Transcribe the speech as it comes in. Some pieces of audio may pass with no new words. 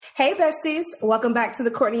Hey besties, welcome back to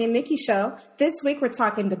the Courtney and Nikki show. This week we're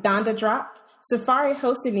talking the Donda drop, Safari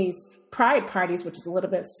hosting these pride parties, which is a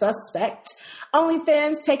little bit suspect,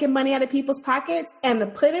 OnlyFans taking money out of people's pockets, and the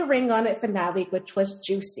Put a Ring on It finale, which was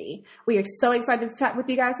juicy. We are so excited to talk with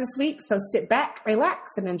you guys this week, so sit back,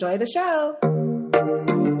 relax, and enjoy the show.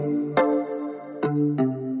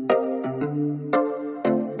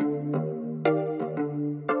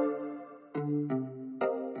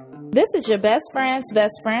 This is your Best Friends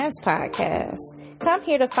podcast. Come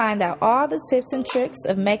here to find out all the tips and tricks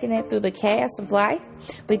of making it through the chaos of life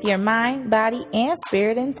with your mind, body, and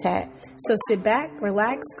spirit intact. So sit back,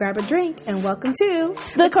 relax, grab a drink, and welcome to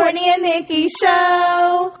the Courtney and Nikki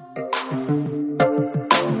show.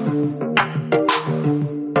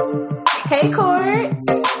 Hey, Court.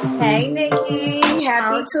 Hey, Nikki.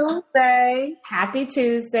 Happy Tuesday. Happy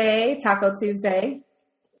Tuesday, Taco Tuesday.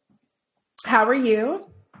 How are you?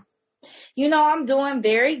 You know, I'm doing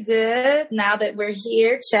very good now that we're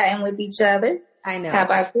here chatting with each other. I know. How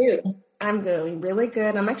about you? I'm doing really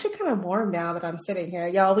good. I'm actually kind of warm now that I'm sitting here.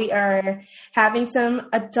 Y'all, we are having some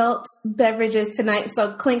adult beverages tonight.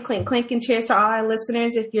 So clink, clink, clink, and cheers to all our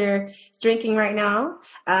listeners if you're drinking right now.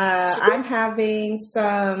 I'm having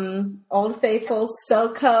some Old Faithful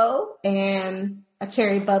SoCo and a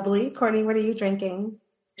cherry bubbly. Courtney, what are you drinking?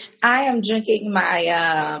 I am drinking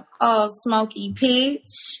my Smoky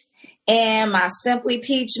Peach. And my Simply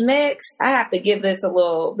Peach mix, I have to give this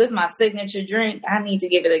this is my signature drink. I need to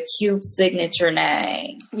give it a cute signature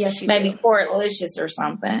name. Yes, you maybe do. Courtlicious or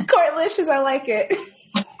something. Courtlicious, I like it.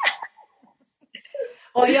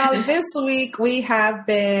 Well, y'all, this week we have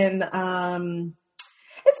been, it's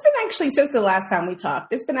been actually since the last time we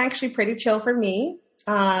talked, it's been actually pretty chill for me.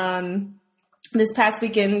 This past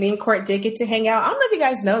weekend, me and Court did get to hang out. I don't know if you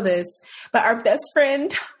guys know this, but our best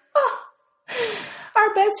friend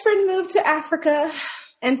moved to Africa.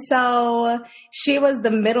 And so she was the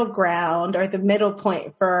middle ground or the middle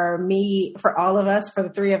point for me, for all of us, for the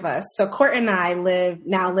three of us. So Court and I live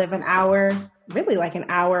an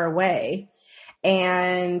hour away.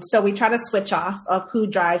 And so we try to switch off of who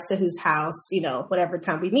drives to whose house, whatever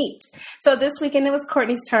time we meet. So this weekend it was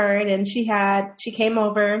Courtney's turn and she came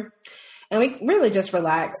over and we really just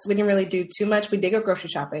relaxed. We didn't really do too much. We did go grocery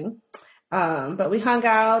shopping. But we hung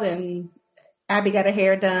out and Abby got her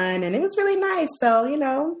hair done, and it was really nice.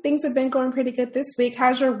 So, things have been going pretty good this week.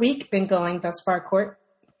 How's your week been going thus far, Court?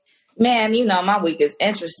 Man, my week is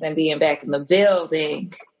interesting being back in the building.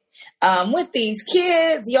 With these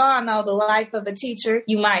kids, y'all know the life of a teacher.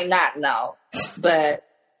 You might not know, but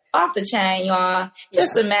off the chain, y'all.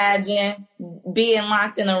 Just imagine being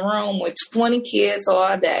locked in a room with 20 kids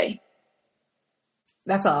all day.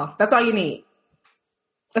 That's all. That's all you need.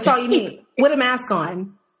 That's all you need. With a mask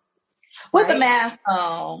on. With the mask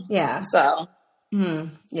on. Yeah. So.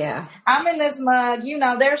 Yeah. I'm in this mug.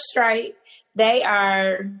 They're straight. They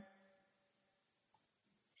are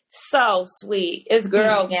so sweet. It's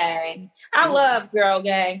girl gang. I love girl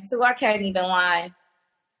gang, too. I can't even lie.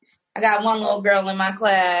 I got one little girl in my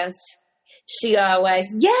class. She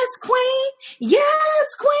always, yes, queen. Yes,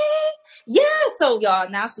 queen. Yeah. So, y'all,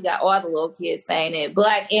 now she got all the little kids saying it.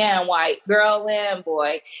 Black and white. Girl and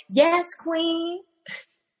boy. Yes, queen.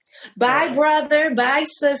 Bye, brother. Bye,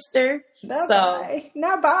 sister. No, bye.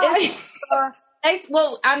 No, bye.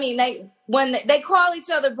 When they call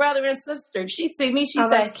each other brother and sister, she'd see me, she'd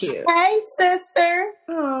say, cute. Hey, sister.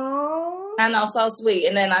 Aww. I know, so sweet.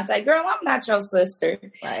 And then I say, girl, I'm not your sister.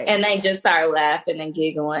 Right. And they just start laughing and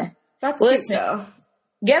giggling. That's cute, though.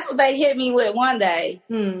 Guess what they hit me with one day?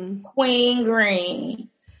 Queen Green.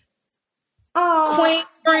 Oh, Queen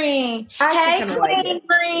Green. Hey, Queen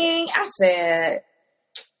Green. I said,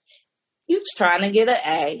 you trying to get an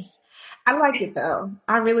A. I like it, though.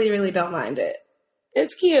 I really, really don't mind it.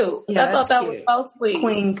 It's cute. Yeah, I thought that was so sweet.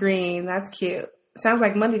 Queen Green. That's cute. Sounds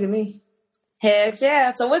like money to me. Heck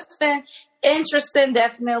yeah. So it's been interesting.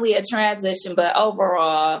 Definitely a transition. But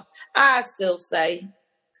overall, I still say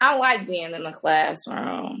I like being in the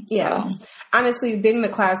classroom. Yeah. So. Honestly, being in the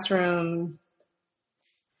classroom,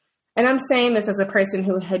 and I'm saying this as a person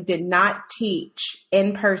who did not teach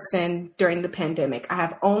in person during the pandemic.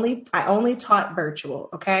 I only taught virtual,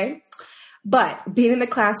 okay? But being in the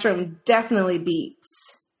classroom definitely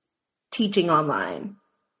beats teaching online.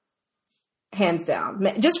 Hands down.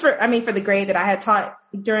 Just for the grade that I had taught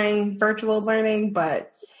during virtual learning,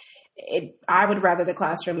 but I would rather the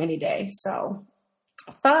classroom any day. So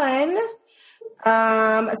fun.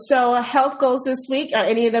 So health goals this week, are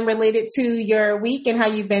any of them related to your week and how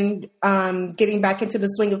you've been getting back into the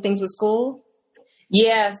swing of things with school?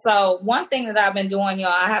 Yeah, so one thing that I've been doing,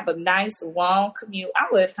 y'all, I have a nice long commute. I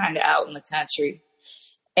live kind of out in the country.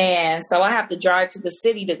 And so I have to drive to the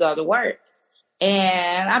city to go to work.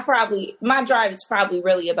 And my drive is probably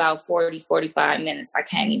really about 40, 45 minutes. I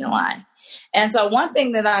can't even lie. And so one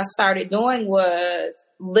thing that I started doing was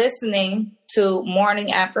listening to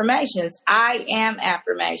morning affirmations. I am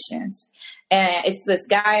affirmations. And it's this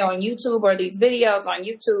guy on YouTube or these videos on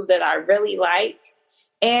YouTube that I really like.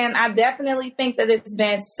 And I definitely think that it's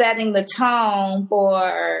been setting the tone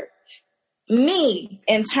for me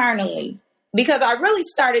internally, because I really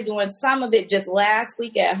started doing some of it just last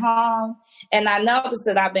week at home. And I noticed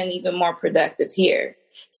that I've been even more productive here.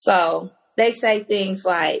 So they say things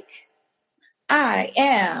like, I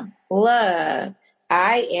am love.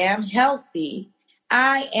 I am healthy.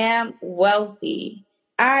 I am wealthy.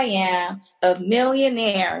 I am a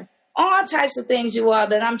millionaire. All types of things, you all,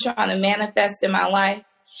 that I'm trying to manifest in my life.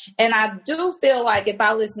 And I do feel like if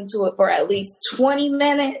I listen to it for at least 20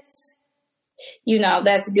 minutes,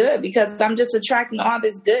 that's good, because I'm just attracting all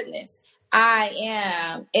this goodness. I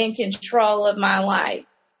am in control of my life.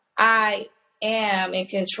 I am in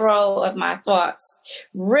control of my thoughts.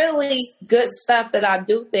 Really good stuff that I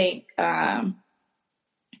do think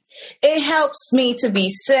it helps me to be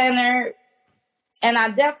centered. And I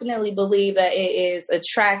definitely believe that it is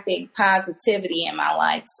attracting positivity in my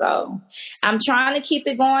life. So I'm trying to keep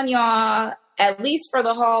it going, y'all, at least for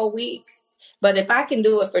the whole week. But if I can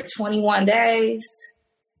do it for 21 days,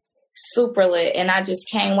 super lit. And I just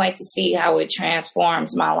can't wait to see how it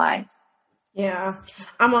transforms my life. Yeah,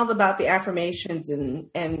 I'm all about the affirmations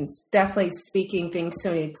and definitely speaking things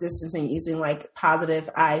to existence and using like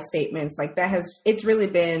positive I statements. Like it's really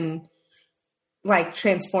been like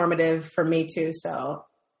transformative for me too. So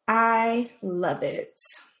I love it.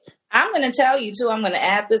 I'm going to tell you too, I'm going to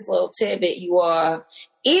add this little tidbit, you all.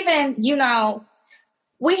 Even,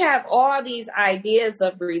 we have all these ideas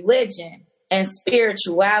of religion and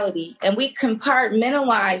spirituality, and we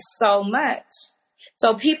compartmentalize so much.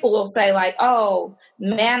 So people will say like, oh,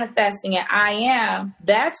 manifesting an I am,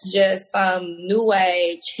 that's just some new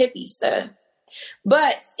age hippie stuff.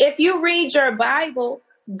 But if you read your Bible,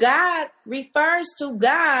 God refers to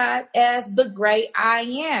God as the great I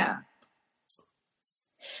am.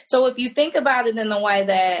 So if you think about it in the way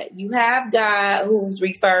that you have God who's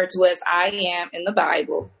referred to as I am in the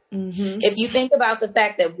Bible, if you think about the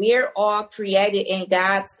fact that we're all created in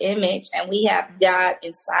God's image and we have God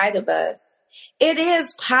inside of us, it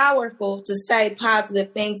is powerful to say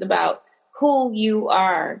positive things about who you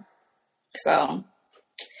are. So,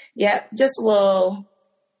 yeah, just a little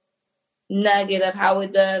nugget of how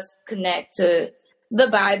it does connect to the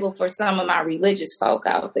Bible for some of my religious folk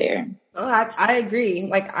out there. Oh, I agree.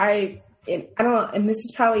 Like I don't, and this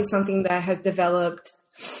is probably something that has developed,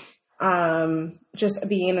 just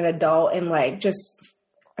being an adult and like just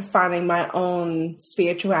finding my own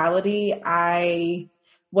spirituality. I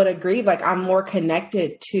would agree. Like I'm more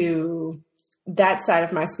connected to that side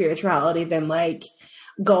of my spirituality than like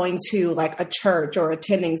going to like a church or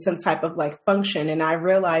attending some type of like function. And I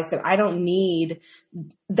realized that I don't need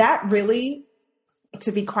that really,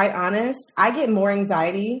 to be quite honest. I get more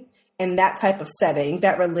anxiety in that type of setting,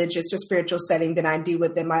 that religious or spiritual setting, than I do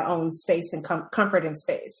within my own space and comfort and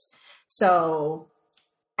space. So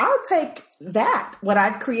I'll take that, what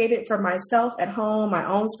I've created for myself at home, my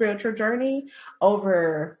own spiritual journey,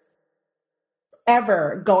 over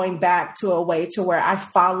ever going back to a way to where I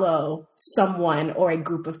follow someone or a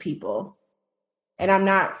group of people. And I'm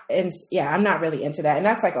not really into that. And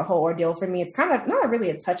that's like a whole ordeal for me. It's kind of not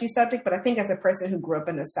really a touchy subject, but I think as a person who grew up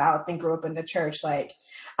in the South and grew up in the church, like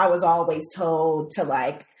I was always told to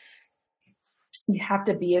like, you have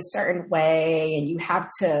to be a certain way and you have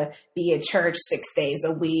to be at church 6 days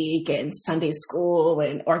a week and Sunday school,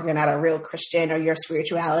 and or you're not a real Christian, or your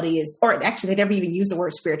spirituality is, or actually they never even used the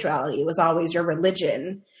word spirituality. It was always your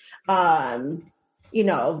religion.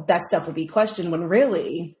 That stuff would be questioned, when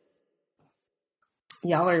really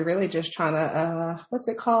y'all are really just trying to, what's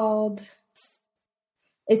it called?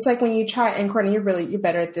 It's like when you try, and Courtney, you're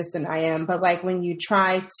better at this than I am, but like when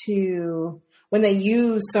they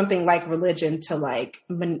use something like religion to like,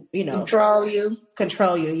 control you.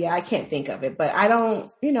 Yeah, I can't think of it, but I don't,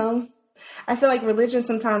 I feel like religion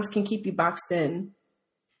sometimes can keep you boxed in.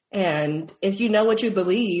 And if you know what you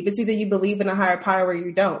believe, it's either you believe in a higher power or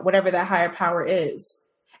you don't, whatever that higher power is.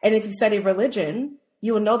 And if you study religion,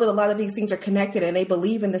 you will know that a lot of these things are connected and they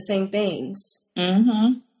believe in the same things.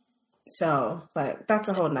 Mm-hmm. So, but that's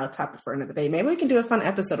a whole nother topic for another day. Maybe we can do a fun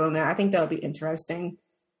episode on that. I think that would be interesting.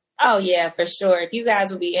 Oh, yeah, for sure. If you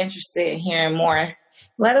guys would be interested in hearing more,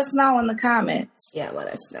 let us know in the comments. Yeah, let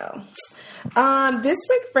us know. This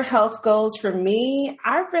week for health goals for me,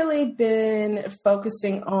 I've really been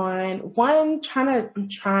focusing on I'm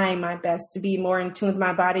trying my best to be more in tune with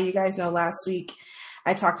my body. You guys know last week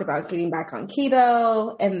I talked about getting back on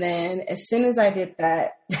keto. And then as soon as I did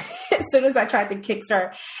that, as soon as I tried to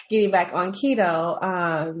kickstart getting back on keto,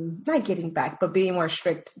 not getting back, but being more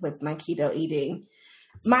strict with my keto eating,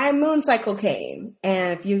 my moon cycle came.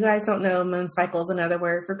 And if you guys don't know, moon cycle is another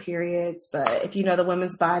word for periods. But if you know the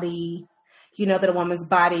woman's body, you know that a woman's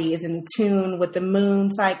body is in tune with the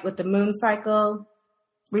moon cycle.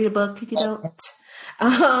 Read a book if you don't.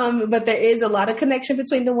 But there is a lot of connection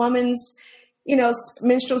between the woman's,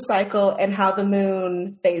 menstrual cycle and how the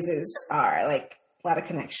moon phases are, like a lot of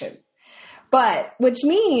connection. But which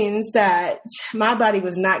means that my body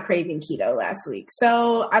was not craving keto last week.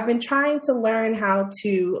 So I've been trying to learn how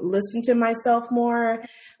to listen to myself more,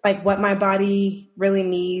 like what my body really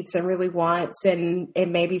needs and really wants. And it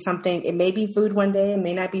may be food one day. It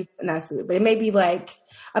may not be, not food, but it may be like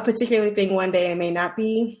a particular thing one day. It may not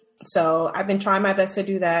be. So I've been trying my best to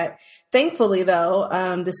do that. Thankfully, though,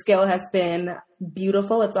 the scale has been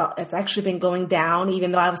beautiful. It's actually been going down,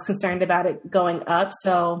 even though I was concerned about it going up.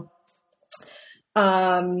 So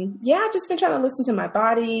I've just been trying to listen to my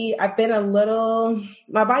body. My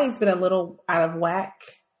body's been a little out of whack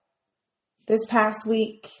this past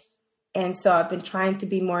week. And so I've been trying to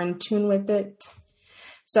be more in tune with it.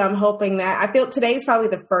 So I'm hoping that I feel today's probably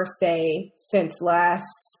the first day since last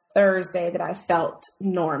Thursday that I felt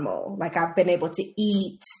normal. Like I've been able to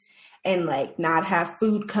eat and like not have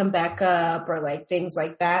food come back up or like things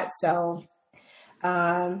like that. So,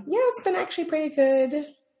 it's been actually pretty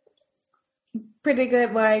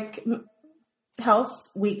good, like health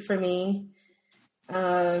week for me.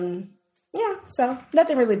 So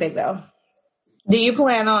nothing really big though. Do you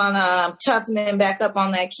plan on toughening back up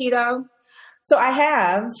on that keto? So I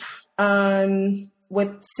have,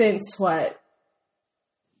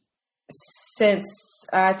 since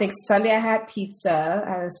I think Sunday I had pizza. I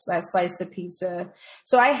had a slice of pizza.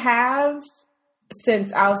 So I have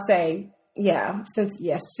since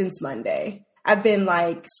Monday. I've been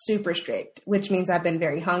like super strict, which means I've been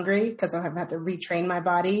very hungry because I've had to retrain my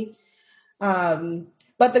body. But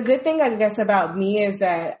the good thing, I guess, about me is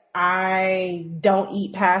that I don't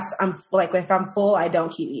eat past, if I'm full, I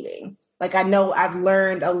don't keep eating. Like, I know I've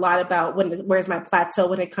learned a lot about where's my plateau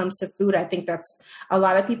when it comes to food. I think that's a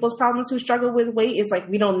lot of people's problems who struggle with weight is like,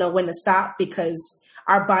 we don't know when to stop because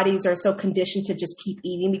our bodies are so conditioned to just keep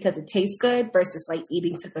eating because it tastes good versus like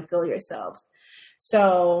eating to fulfill yourself.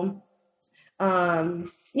 So,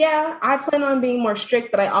 I plan on being more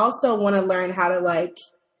strict, but I also want to learn how to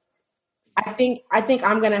I think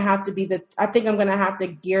I'm going to have to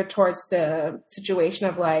gear towards the situation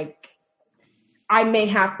of like, I may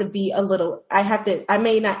have to be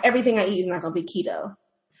everything I eat is not going to be keto.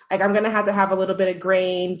 Like I'm going to have a little bit of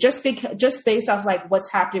grain just based off like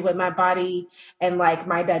what's happening with my body and like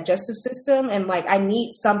my digestive system. And like, I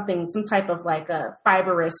need some type of like a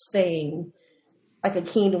fibrous thing, like a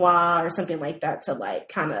quinoa or something like that to like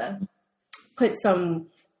kind of put some,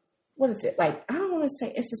 what is it? Like, I don't want to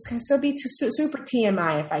say, it's just going to be super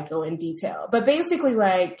TMI if I go in detail, but basically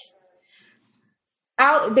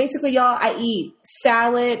y'all, I eat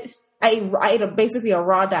salad. I eat basically a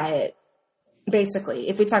raw diet. Basically,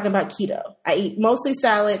 if we're talking about keto, I eat mostly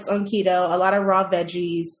salads on keto, a lot of raw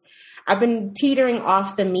veggies. I've been teetering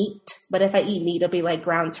off the meat, but if I eat meat, it'll be like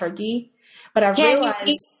ground turkey. But I've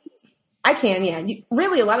realized I can, yeah.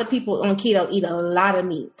 Really, a lot of people on keto eat a lot of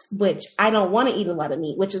meat, which I don't want to eat a lot of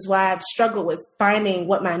meat, which is why I've struggled with finding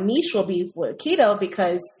what my niche will be for keto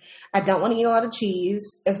because I don't want to eat a lot of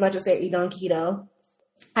cheese as much as they eat on keto.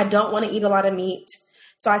 I don't want to eat a lot of meat.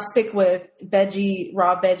 So I stick with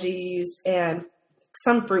raw veggies and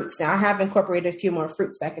some fruits. Now I have incorporated a few more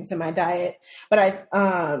fruits back into my diet, but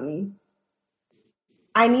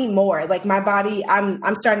I need more. Like my body,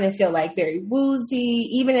 I'm starting to feel like very woozy.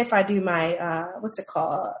 Even if I do my,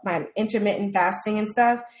 my intermittent fasting and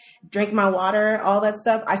stuff, drink my water, all that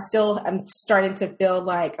stuff, I'm starting to feel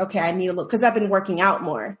like, okay, I need a little, cause I've been working out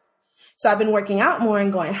more. So I've been working out more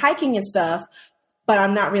and going hiking and stuff, but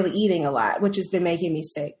I'm not really eating a lot, which has been making me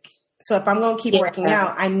sick. So if I'm going to keep working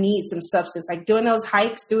out, I need some substance. Like doing those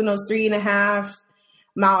hikes, doing those 3.5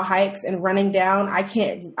 mile hikes and running down, I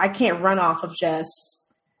can't run off of just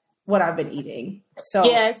what I've been eating. So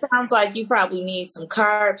yeah, it sounds like you probably need some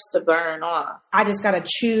carbs to burn off. I just got to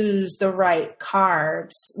choose the right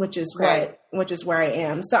carbs, which is where I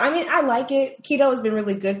am. So, I mean, I like it. Keto has been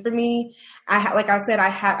really good for me. Like I said,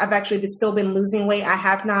 I've actually still been losing weight. I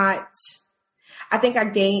have not, I think I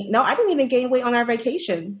didn't even gain weight on our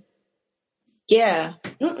vacation. Yeah.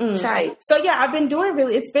 Tight. So yeah,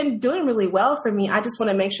 it's been doing really well for me. I just want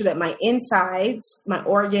to make sure that my insides, my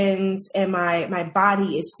organs, and my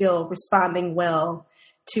body is still responding well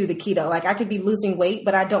to the keto. Like I could be losing weight,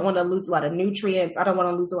 but I don't want to lose a lot of nutrients. I don't want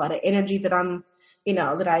to lose a lot of energy that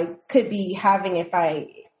that I could be having if I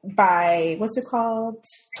buy, what's it called?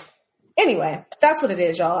 Anyway, that's what it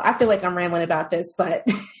is, y'all. I feel like I'm rambling about this, but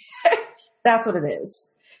that's what it is.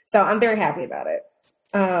 So I'm very happy about it.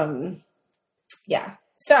 Yeah.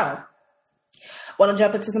 So, want to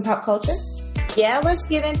jump into some pop culture? Yeah, let's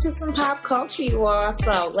get into some pop culture, you all.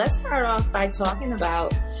 So, let's start off by talking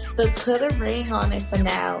about the Put a Ring on It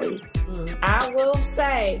finale. I will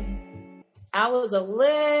say, I was a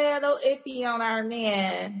little iffy on our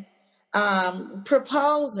man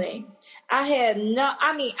proposing.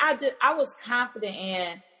 I was confident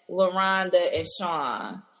in LaRonda and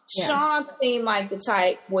Sean. Yeah. Sean seemed like the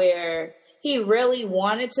type where he really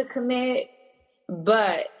wanted to commit,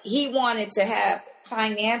 but he wanted to have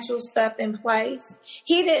financial stuff in place.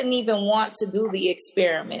 He didn't even want to do the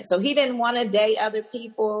experiment. So he didn't want to date other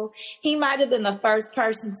people. He might have been the first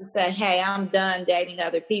person to say, hey, I'm done dating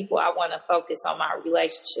other people. I want to focus on my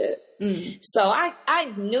relationship. So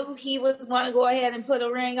I knew he was going to go ahead and put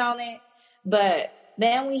a ring on it. But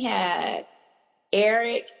then we had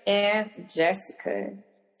Eric and Jessica.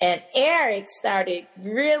 And Eric started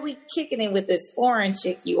really kicking it with this foreign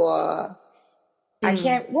chick, you all. I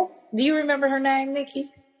can't. Do you remember her name, Nikki?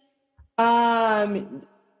 LaRonda?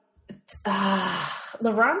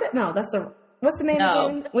 No, what's the name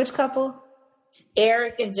again? Which couple?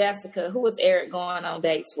 Eric and Jessica. Who was Eric going on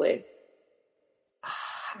dates with? I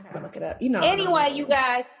gotta look it up. Anyway, you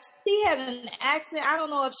guys, she had an accent. I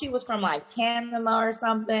don't know if she was from like Panama or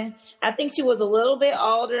something. I think she was a little bit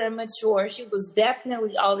older and mature. She was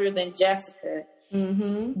definitely older than Jessica.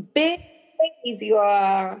 Big ladies, you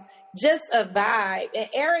are. Just a vibe. And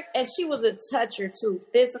Eric, and she was a toucher too,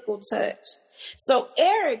 physical touch. So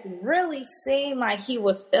Eric really seemed like he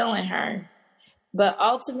was feeling her. But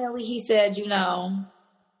ultimately he said, I'm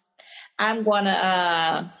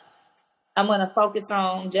gonna focus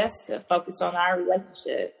on Jessica, focus on our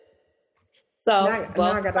relationship. So now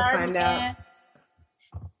I gotta find out.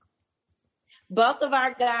 Both of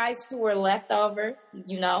our guys who were left over,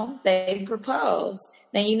 they proposed.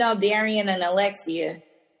 Now Darian and Alexia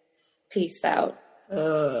peaced out.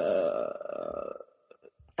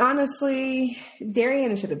 Honestly,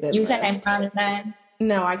 Darian should have been. You can't find her name?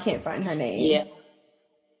 No, I can't find her name. Yeah.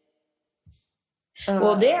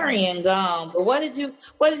 Well, Darian gone. But what did you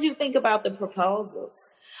think about the proposals?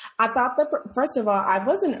 I thought first of all, I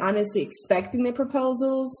wasn't honestly expecting the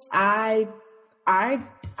proposals. I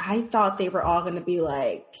thought they were all going to be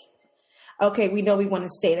like, okay, we know we want to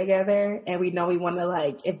stay together and we know we want to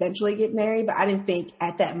like eventually get married, but I didn't think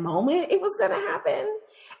at that moment it was going to happen.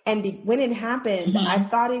 And when it happened, I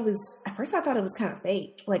thought it was kind of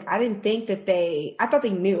fake. Like, I didn't think I thought they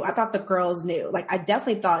knew. I thought the girls knew. Like, I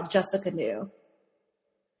definitely thought Jessica knew.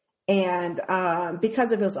 And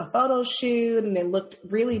because it was a photo shoot and it looked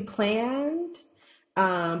really planned,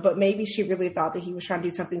 but maybe she really thought that he was trying to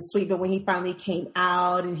do something sweet. But when he finally came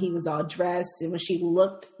out and he was all dressed and when she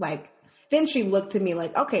looked like, then she looked to me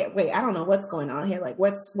like, okay, wait, I don't know what's going on here. Like,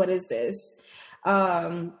 what is this?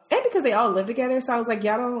 And because they all live together. So I was like,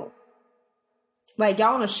 y'all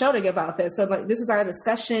on a show together about this. So like, this is our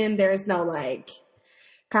discussion. There is no like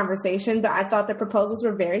conversation, but I thought the proposals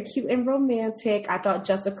were very cute and romantic. I thought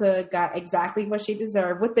Jessica got exactly what she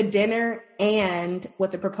deserved with the dinner and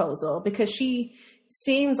with the proposal, because she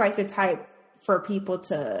seems like the type for people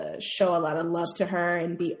to show a lot of love to her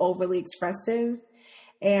and be overly expressive.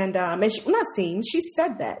 And she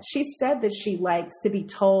said that. She said that she likes to be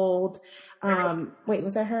told, wait,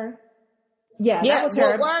 was that her? Yeah, that was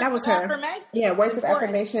her. That was her. Yeah, words of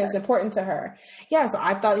affirmation is important to her. Yeah, so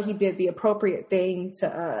I thought he did the appropriate thing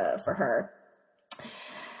for her.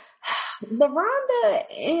 LaRonda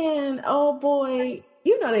and oh boy,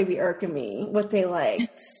 they be irking me. What they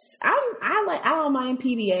like. I don't mind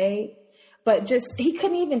PDA, but just he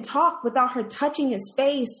couldn't even talk without her touching his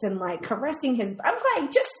face and like caressing his. I'm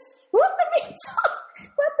like, just let the man talk.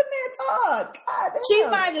 Let the man talk. She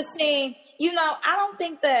might have seen.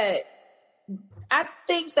 I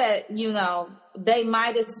think that they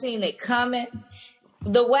might have seen it coming,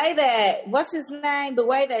 the way that, what's his name? The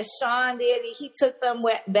way that Sean did it, he took them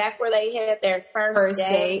back where they had their first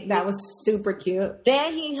date. That was super cute.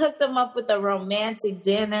 Then he hooked them up with a romantic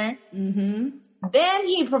dinner. Mm-hmm. Then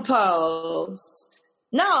he proposed.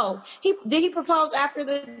 No, did he propose after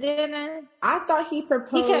the dinner? I thought he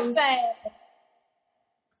proposed. He kept saying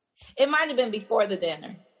it might have been before the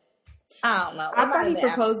dinner. I don't know. I thought he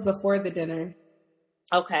proposed before the dinner.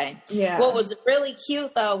 Okay. Yeah. What was really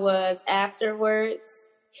cute though was afterwards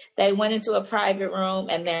they went into a private room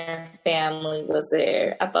and their family was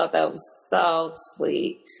there. I thought that was so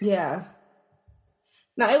sweet. Yeah.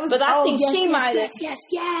 No, it was. But I think she might have.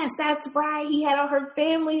 Yes, that's right. He had all her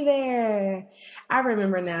family there. I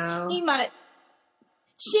remember now. She might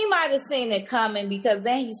have seen it coming because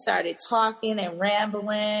then he started talking and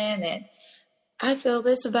rambling and I feel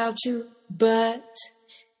this about you, but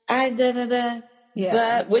I da-da-da. Yeah.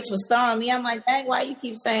 But, which was throwing me. I'm like, dang, why you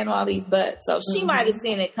keep saying all these buts? So she might have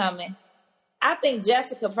seen it coming. I think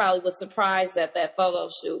Jessica probably was surprised at that photo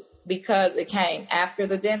shoot because it came after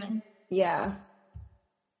the dinner. Yeah.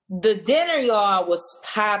 The dinner, y'all, was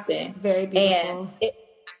popping. Very beautiful. And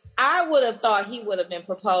I would have thought he would have been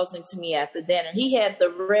proposing to me at the dinner. He had the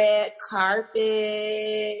red carpet.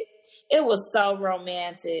 It was so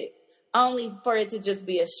romantic. Only for it to just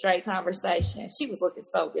be a straight conversation. She was looking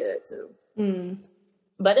so good, too. Mm.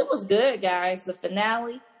 But it was good, guys. The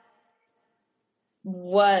finale.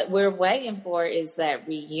 What we're waiting for is that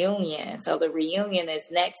reunion. So the reunion is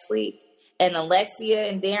next week. And Alexia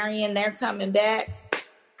and Darian, they're coming back.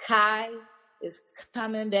 Kai is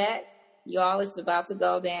coming back. Y'all, it's about to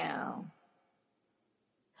go down.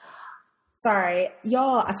 Sorry,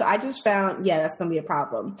 y'all. So I just found, that's going to be a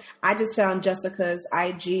problem. I just found Jessica's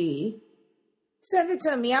IG. Send it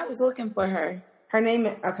to me. I was looking for her. Her name,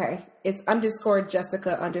 okay, it's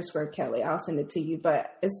 _Jessica_Kelly. I'll send it to you.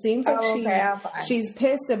 But it seems like she's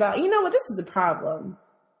pissed about, you know what, this is a problem.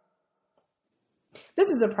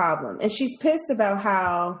 And she's pissed about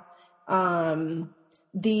how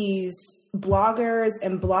these bloggers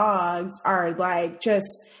and blogs are like just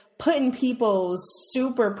putting people's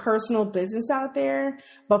super personal business out there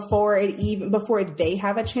before they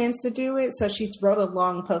have a chance to do it. So she wrote a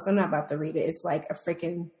long post. I'm not about to read it. It's like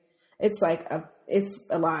it's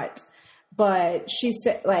a lot. But she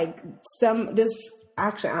said I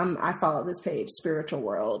follow this page, Spiritual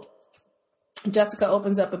World. Jessica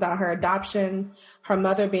opens up about her adoption, her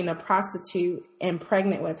mother being a prostitute and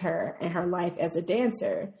pregnant with her, and her life as a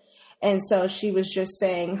dancer. And so she was just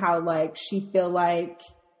saying how she feel like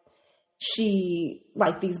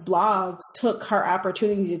these blogs took her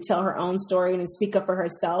opportunity to tell her own story and to speak up for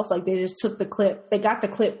herself. Like they just took they got the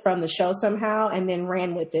clip from the show somehow and then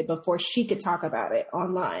ran with it before she could talk about it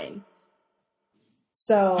online.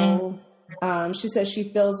 So she says she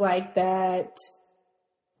feels like that.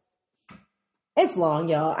 It's long,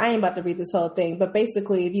 y'all. I ain't about to read this whole thing, but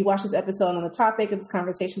basically, if you watch this episode on the topic of this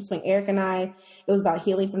conversation between Eric and I, it was about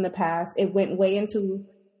healing from the past. It went way into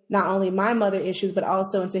not only my mother issues, but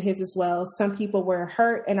also into his as well. Some people were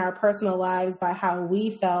hurt in our personal lives by how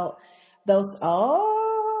we felt.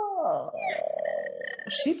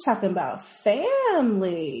 She talking about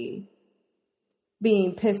family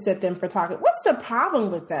being pissed at them for talking. What's the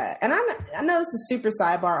problem with that? And I know this is super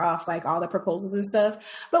sidebar off all the proposals and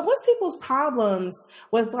stuff, but what's people's problems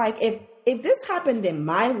with if this happened in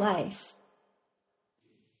my life,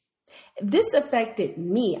 if this affected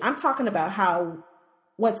me, I'm talking about how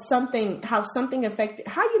something affected,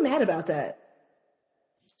 how you mad about that?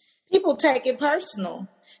 People take it personal.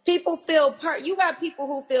 People feel you got people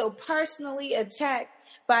who feel personally attacked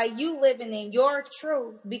by you living in your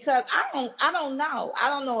truth because I don't know. I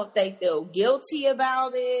don't know if they feel guilty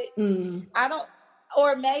about it.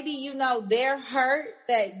 Or maybe, they're hurt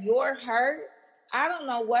that you're hurt. I don't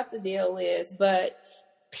know what the deal is, but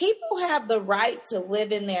people have the right to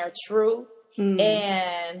live in their truth.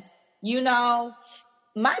 And,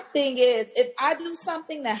 my thing is, if I do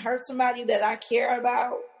something that hurts somebody that I care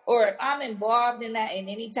about, or if I'm involved in that in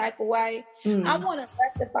any type of way, I want to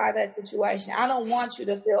rectify that situation. I don't want you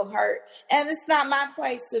to feel hurt. And it's not my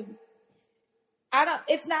place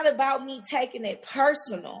it's not about me taking it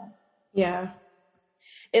personal. Yeah.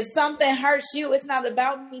 If something hurts you, it's not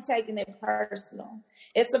about me taking it personal.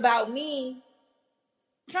 It's about me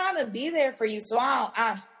trying to be there for you. So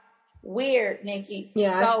weird, Nikki.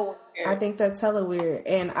 Yeah. So weird. I think that's hella weird.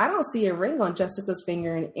 And I don't see a ring on Jessica's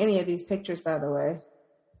finger in any of these pictures, by the way.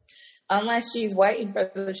 Unless she's waiting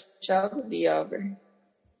for the show to be over.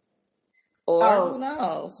 Or who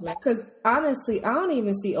knows? Because honestly, I don't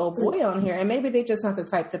even see old boy on here. And maybe they just not the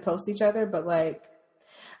type to post each other, but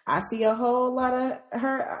I see a whole lot of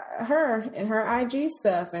her and her IG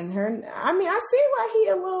stuff and her. I mean, I see why he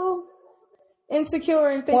a little insecure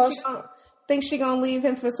and thinks she gonna leave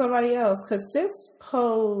him for somebody else. Cause sis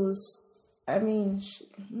pose. I mean,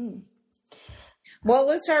 well,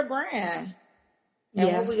 it's her brand.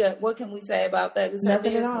 And what can we say about that? It's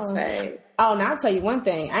nothing at all. Oh, now I'll tell you one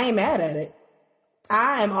thing. I ain't mad at it.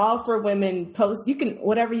 I am all for women post. You can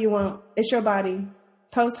whatever you want. It's your body.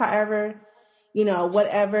 Post however,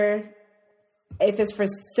 whatever. If it's for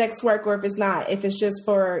sex work or if it's not. If it's just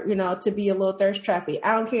for to be a little thirst trappy,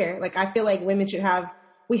 I don't care. Like I feel like women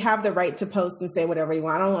we have the right to post and say whatever you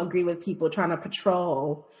want. I don't agree with people trying to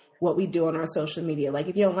patrol what we do on our social media. Like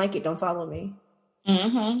if you don't like it, don't follow me.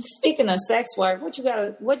 Mm-hmm. Speaking of sex work, what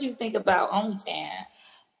do you think about OnlyFans?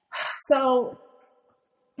 So,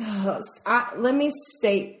 let me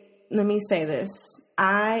say this.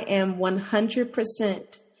 I am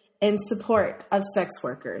 100% in support of sex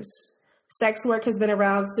workers. Sex work has been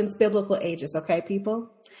around since biblical ages, okay, people?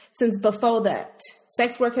 Since before that.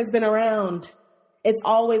 Sex work has been around. It's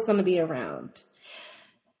always going to be around.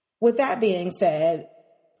 With that being said,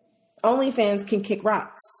 OnlyFans can kick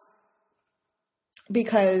rocks.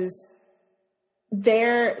 Because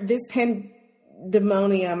this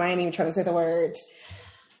pandemonium, I ain't even trying to say the word,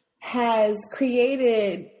 has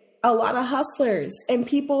created a lot of hustlers, and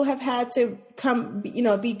people have had to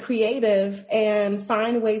be creative and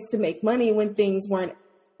find ways to make money when they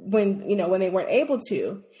weren't able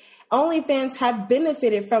to. OnlyFans have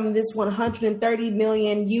benefited from this 130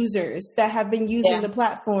 million users that have been using the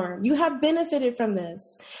platform. You have benefited from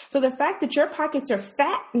this. So the fact that your pockets are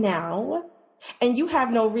fat now, and you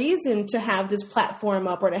have no reason to have this platform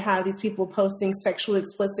up or to have these people posting sexually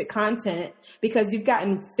explicit content because you've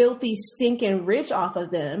gotten filthy, stinking rich off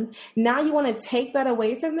of them. Now you want to take that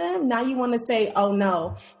away from them. Now you want to say, oh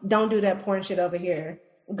no, don't do that porn shit over here.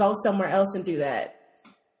 Go somewhere else and do that.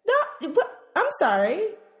 No, but I'm sorry,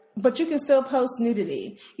 but you can still post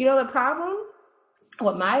nudity. You know the problem?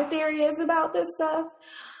 What my theory is about this stuff?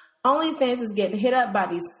 OnlyFans is getting hit up by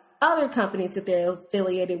these other companies that they're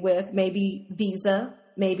affiliated with, maybe Visa,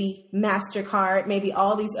 maybe MasterCard, maybe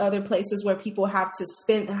all these other places where people have to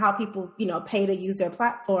spend, how people, pay to use their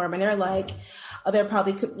platform. And they're like, they're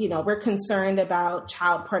probably, we're concerned about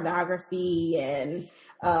child pornography and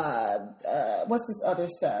what's this other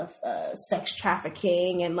stuff? Sex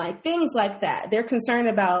trafficking and like things like that. They're concerned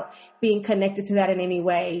about being connected to that in any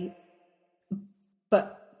way.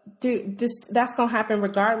 But dude, that's going to happen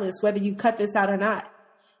regardless, whether you cut this out or not.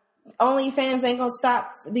 OnlyFans ain't gonna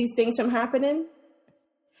stop these things from happening,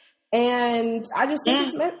 and I just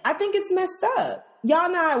think it's messed up.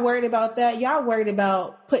 Y'all not worried about that. Y'all worried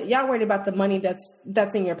about the money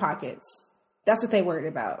that's in your pockets. That's what they worried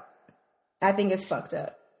about. I think it's fucked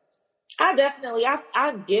up. I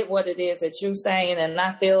get what it is that you're saying, and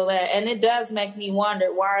I feel that, and it does make me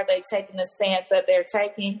wonder, why are they taking the stance that they're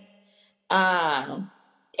taking?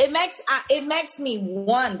 It makes me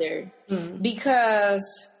wonder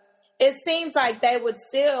because it seems like they would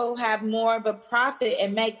still have more of a profit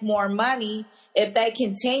and make more money if they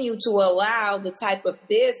continue to allow the type of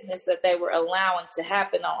business that they were allowing to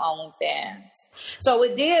happen on OnlyFans. So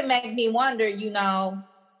it did make me wonder,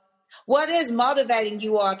 what is motivating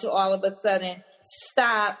you all to all of a sudden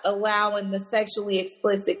stop allowing the sexually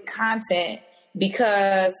explicit content?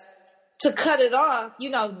 Because to cut it off,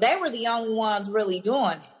 they were the only ones really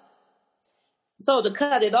doing it. So to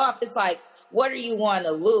cut it off, it's like, what do you want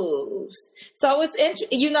to lose? So it's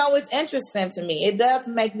interesting to me. It does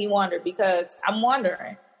make me wonder because I'm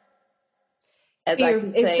wondering. I'm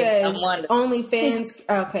wondering. OnlyFans.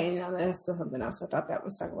 Okay, no, that's something else. I thought that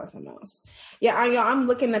was talking about something else. Yeah, I'm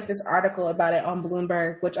looking at this article about it on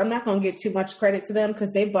Bloomberg, which I'm not going to give too much credit to them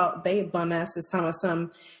because they bum ass this time of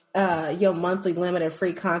some your monthly limit of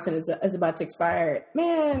free content is about to expire.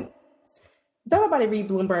 Man. Don't nobody read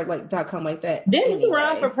Bloomberg.com like that. Didn't he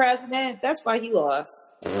run for president? That's why he lost.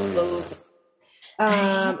 So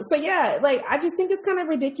yeah, like I just think it's kind of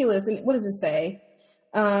ridiculous. And what does it say?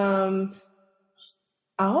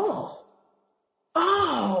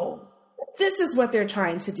 This is what they're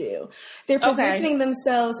trying to do. They're positioning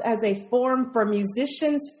themselves as a forum for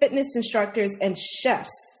musicians, fitness instructors, and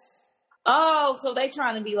chefs. Oh, so they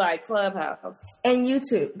trying to be like Clubhouse and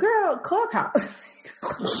YouTube, girl. Clubhouse.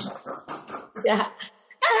 Yeah.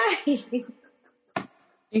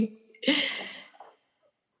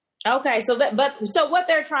 Okay, so what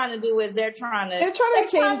they're trying to do is they're trying to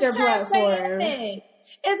change their platform.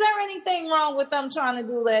 Is there anything wrong with them trying to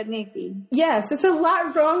do that, Nikki? Yes, it's a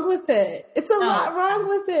lot wrong with it. It's a lot wrong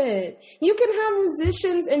with it. You can have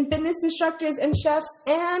musicians and fitness instructors and chefs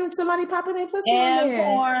and somebody popping their pussy in there.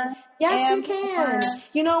 Porn. Yes, and you can. porn.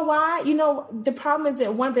 You know why? You know, the problem is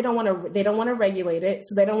that one, they don't want to regulate it,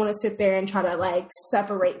 so they don't want to sit there and try to like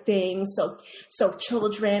separate things. So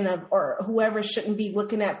children or whoever shouldn't be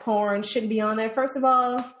looking at porn shouldn't be on there. First of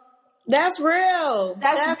all, That's real.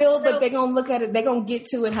 that's real, but they're gonna look at it. They're gonna get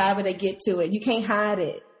to it however they get to it. You can't hide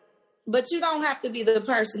it. But you don't have to be the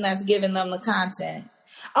person that's giving them the content.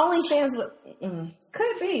 OnlyFans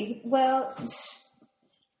could be. Well,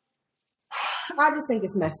 I just think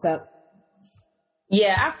it's messed up.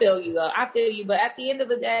 Yeah, I feel you though. I feel you. But at the end of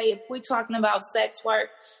the day, if we're talking about sex work,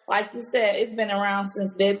 like you said, it's been around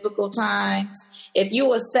since biblical times. If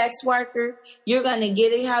you a sex worker, you're going to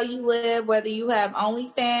get it how you live, whether you have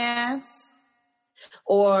OnlyFans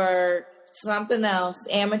or something else,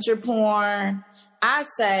 amateur porn. I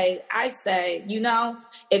say, you know,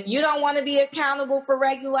 if you don't want to be accountable for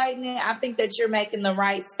regulating it, I think that you're making the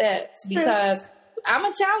right steps, because I'm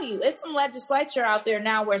going to tell you, it's some legislature out there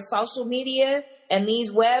now where social media and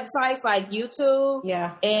these websites like YouTube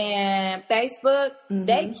and Facebook,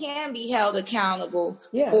 they can be held accountable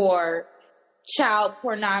for child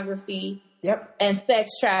pornography and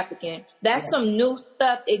sex trafficking. That's some new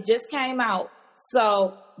stuff. It just came out.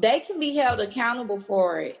 So they can be held accountable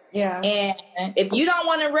for it. Yeah. And if you don't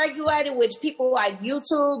want to regulate it, which people like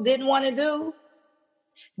YouTube didn't want to do,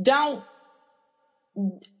 don't,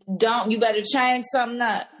 you better change something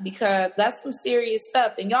up, because that's some serious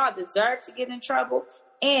stuff, and y'all deserve to get in trouble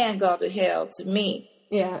and go to hell, to me.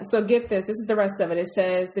 Yeah, so get this. This is the rest of it. It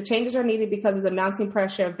says the changes are needed because of the mounting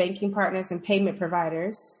pressure of banking partners and payment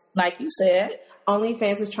providers. Like you said.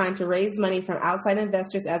 OnlyFans is trying to raise money from outside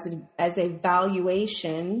investors as a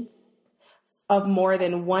valuation of more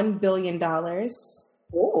than $1 billion.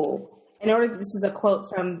 Ooh. This is a quote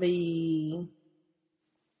from the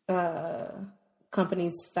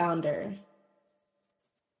company's founder.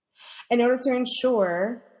 In order to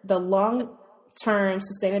ensure the long-term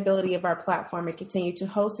sustainability of our platform and continue to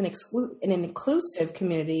host an inclusive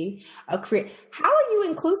community of How are you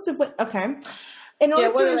inclusive with? Okay. In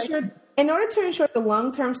order to ensure the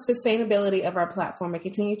long-term sustainability of our platform and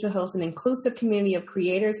continue to host an inclusive community of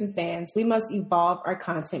creators and fans, we must evolve our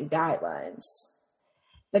content guidelines.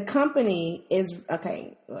 The company is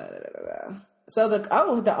okay. So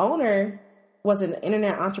the owner was an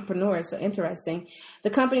internet entrepreneur. So interesting.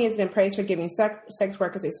 The company has been praised for giving sex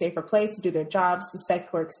workers a safer place to do their jobs, but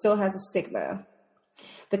sex work still has a stigma.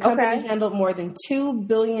 The company handled more than $2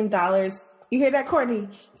 billion. You hear that, Courtney?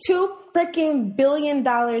 $2 billion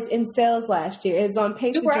in sales last year. It's on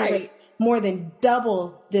pace to generate more than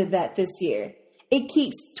double that this year. It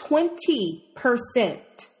keeps 20%.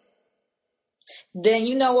 Then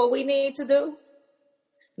you know what we need to do?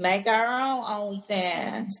 Make our own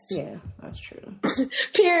OnlyFans. Yeah, that's true.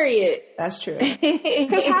 Period. That's true.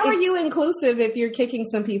 Because how are you inclusive if you're kicking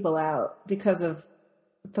some people out because of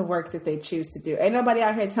the work that they choose to do? Ain't nobody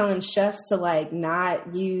out here telling chefs to like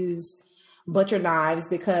not use butcher knives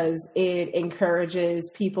because it encourages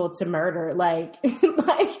people to murder. But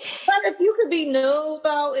if you could be nude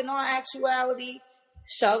though, in all actuality,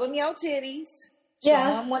 show them your titties. Show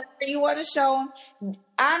them whatever you want to show them.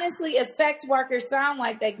 Honestly, a sex worker sound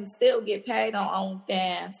like they can still get paid on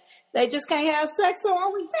OnlyFans. They just can't have sex on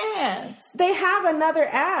OnlyFans. They have another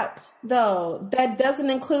app, though, that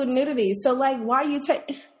doesn't include nudity. So, why you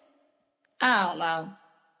take... I don't know.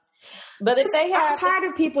 But if they have... I'm tired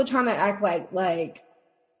of people trying to act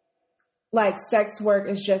like sex work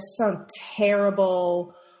is just some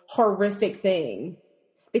terrible, horrific thing.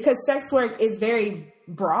 Because sex work is very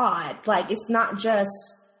broad. It's not just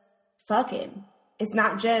fucking. It's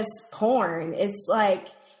not just porn. It's like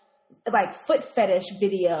foot fetish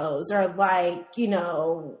videos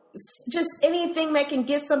or just anything that can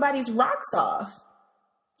get somebody's rocks off.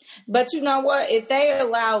 But you know what? If they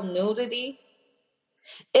allow nudity,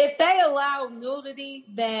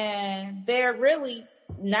 then they're really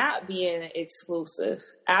not being exclusive.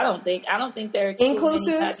 I don't think they're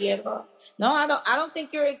excluding anybody at all. No, I don't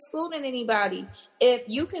think you're excluding anybody. If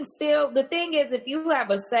you can still, the thing is, if you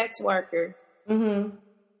have a sex worker,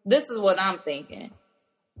 this is what I'm thinking.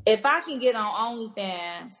 If I can get on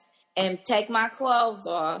OnlyFans and take my clothes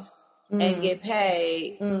off and get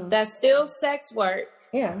paid, that's still sex work.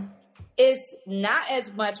 Yeah. It's not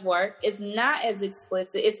as much work. It's not as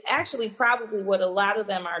explicit. It's actually probably what a lot of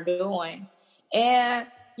them are doing. And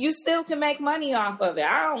you still can make money off of it.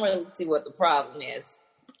 I don't really see what the problem is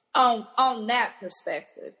on that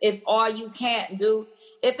perspective. If all you can't do,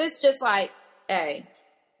 if it's just like, hey,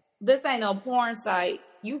 this ain't no porn site.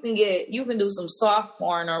 You can do some soft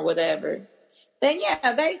porn or whatever. Then yeah,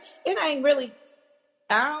 it ain't really.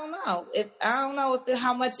 I don't know if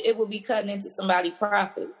how much it will be cutting into somebody's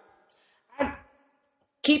profit.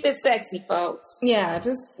 Keep it sexy, folks. Yeah,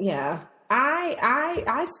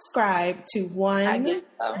 I subscribe to one. I guess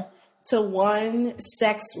so. To one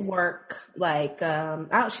sex work, like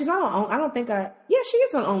she's not on. I don't think she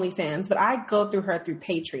is on OnlyFans, but I go through her through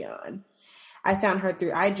Patreon. I found her through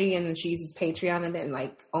IG, and then she uses Patreon, and then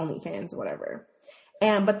like OnlyFans or whatever.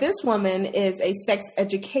 But this woman is a sex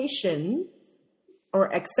education or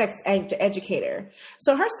a sex educator.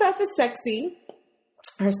 So her stuff is sexy.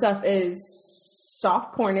 Her stuff is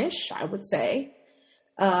soft pornish, I would say.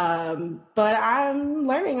 But I'm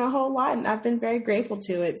learning a whole lot, and I've been very grateful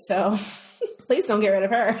to it. So please don't get rid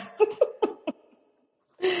of her.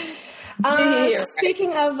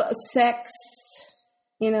 Speaking of sex,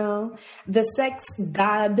 the sex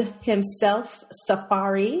god himself,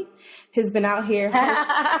 Safaree, has been out here.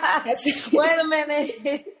 Wait a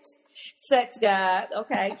minute. Sex god.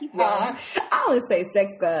 Okay, keep going. I only say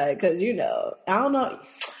sex god because, I don't know.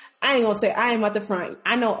 I ain't gonna say I am at the front.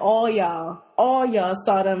 I know all y'all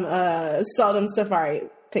saw them Safaree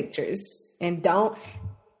pictures, and don't.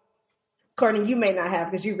 Courtney, you may not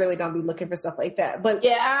have because you really don't be looking for stuff like that. But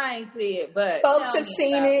yeah, I ain't see it, but folks have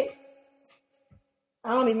seen it.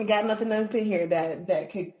 I don't even got nothing up in here that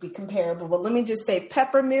could be comparable. But let me just say,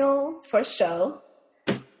 Pepper Mill for show,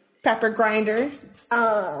 Pepper Grinder.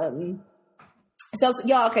 So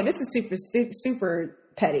y'all, okay, this is super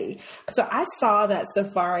petty. So I saw that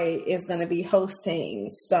Safaree is going to be hosting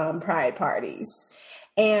some pride parties,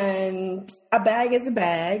 and a bag is a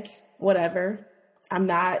bag, whatever. I'm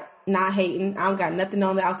not hating. I don't got nothing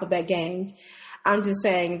on the Alphabet Gang. I'm just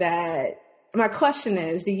saying that my question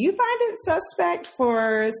is, do you find it suspect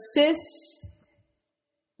for cisgendered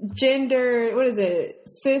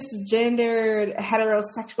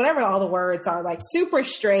heterosexual, whatever all the words are, like super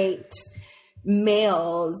straight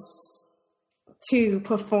males to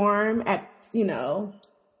perform at,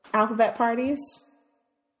 alphabet parties?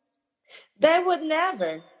 They would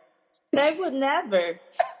never.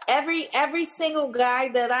 Every single guy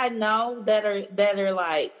that I know that are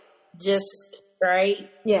like just straight.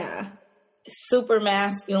 Yeah. Super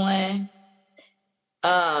masculine.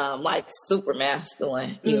 Like super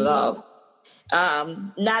masculine, not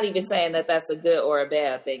even saying that that's a good or a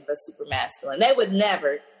bad thing, but super masculine. They would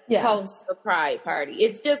never host a pride party.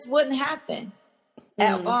 It just wouldn't happen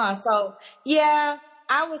at all. So yeah,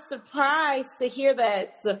 I was surprised to hear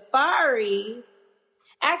that Safaree.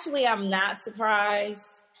 Actually, I'm not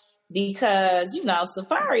surprised because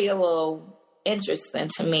Safaree a little interesting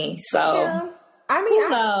to me. So yeah. I mean, who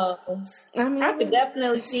knows? I could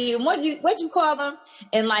definitely see you. What you call them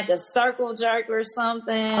in like a circle jerk or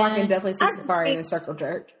something? Oh, I can definitely see Safaree in a circle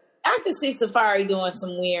jerk. I could see Safaree doing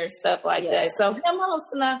some weird stuff like that. So him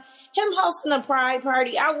hosting a pride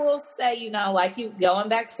party, I will say, like you going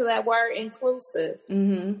back to that word inclusive.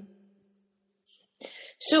 Mm-hmm.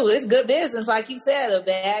 Shoot, it's good business, like you said. A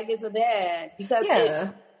bag is a bag because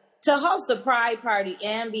to host a pride party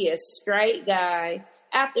and be a straight guy.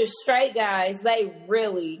 After straight guys, they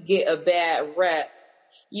really get a bad rep.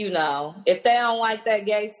 If they don't like that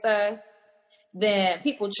gay stuff, then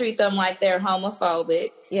people treat them like they're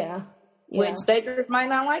homophobic. Yeah. Which they might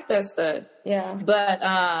not like that stuff. Yeah. But,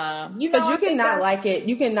 because you cannot like it.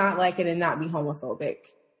 You cannot like it and not be homophobic.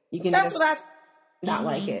 You can not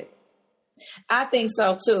like it. I think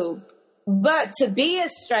so too. But to be a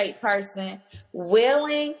straight person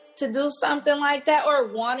willing to do something like that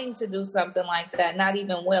or wanting to do something like that, not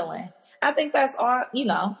even willing, I think that's all,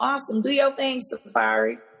 awesome. Do your thing,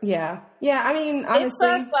 Safaree. Yeah. Yeah. I mean, honestly, it's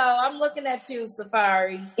sus, though. I'm looking at you,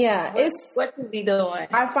 Safaree. Yeah. What you be doing?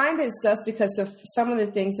 I find it sus because of some of the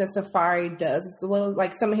things that Safaree does. It's a little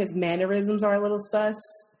like some of his mannerisms are a little sus.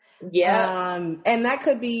 Yeah. And that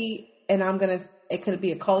could be, it could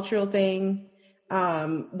be a cultural thing,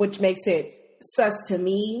 which makes it sus to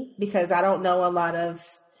me because I don't know a lot of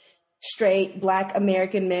straight Black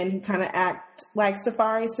American men who kind of act like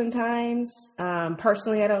Safaree sometimes.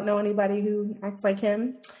 Personally, I don't know anybody who acts like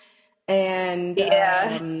him. And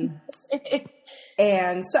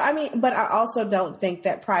and so, I mean, but I also don't think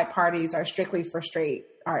that pride parties are strictly for straight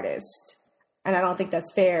artists. And I don't think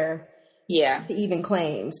that's fair to even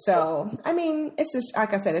claim. So, I mean, it's just,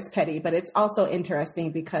 like I said, it's petty, but it's also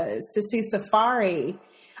interesting because to see Safaree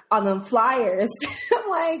on them flyers, I'm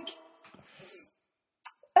like,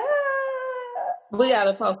 we got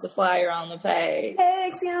to post a flyer on the page.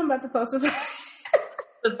 Eggs, yeah, I'm about to post a flyer.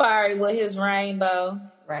 Safari with his rainbow.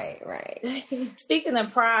 Right. Speaking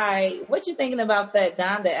of pride, what you thinking about that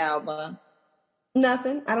Donda album?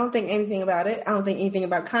 Nothing. I don't think anything about it. I don't think anything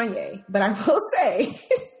about Kanye. But I will say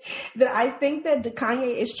that I think that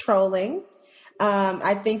Kanye is trolling.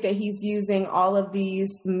 I think that he's using all of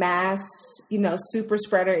these mass, super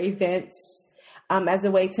spreader events as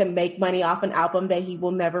a way to make money off an album that he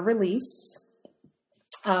will never release.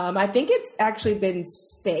 I think it's actually been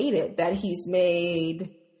stated that he's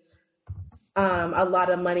made a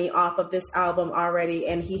lot of money off of this album already,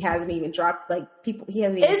 and he hasn't even dropped. He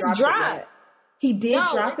hasn't even dropped it yet. He did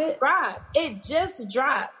drop it? It just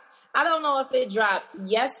dropped. I don't know if it dropped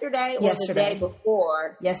yesterday or the day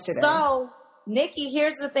before. Yesterday. So, Nikki,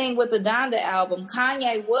 here's the thing with the Donda album.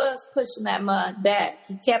 Kanye was pushing that mug back.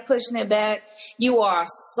 He kept pushing it back. You all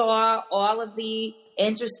saw all of the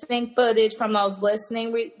interesting footage from those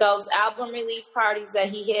those album release parties that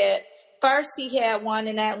he had. First, he had one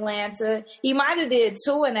in Atlanta. He might have did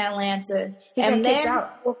two in Atlanta.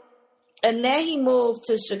 And then he moved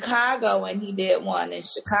to Chicago and he did one in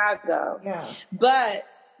Chicago. Yeah. But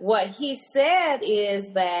what he said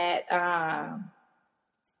is that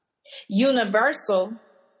Universal,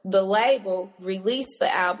 the label, released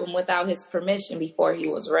the album without his permission before he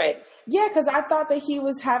was ready. Yeah, because I thought that he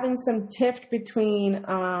was having some tiff between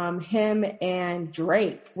him and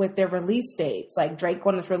Drake with their release dates. Like Drake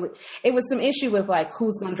wanted to release, it was some issue with like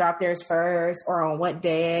who's going to drop theirs first or on what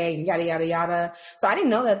day and yada yada yada. So I didn't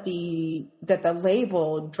know that the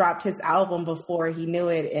label dropped his album before he knew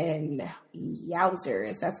it. And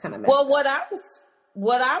yowzers, that's kind of messed up.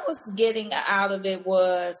 What I was getting out of it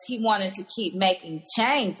was he wanted to keep making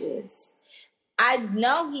changes. I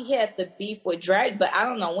know he had the beef with Drake, but I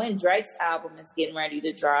don't know when Drake's album is getting ready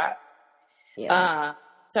to drop. Yeah.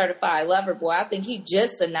 Certified Lover Boy. I think he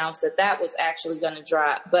just announced that was actually going to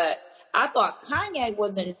drop. But I thought Kanye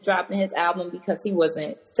wasn't dropping his album because he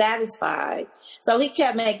wasn't satisfied. So he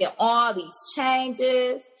kept making all these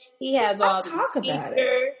changes. He has all these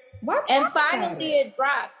features. And finally it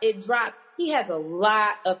dropped. He has a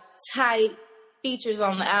lot of tight features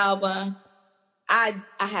on the album. I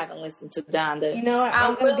haven't listened to Donda.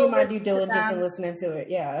 I'm going to do my due diligence and listening to it.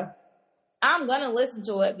 Yeah. I'm going to listen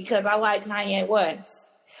to it because I like Kanye West.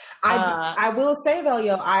 I will say though,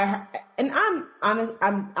 I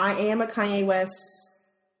am a Kanye West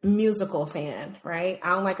musical fan, right?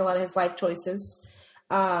 I don't like a lot of his life choices.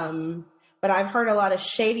 But I've heard a lot of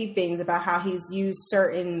shady things about how he's used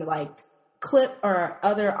certain like clip or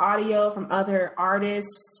other audio from other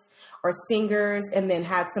artists or singers and then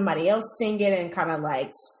had somebody else sing it and kind of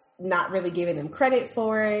like not really giving them credit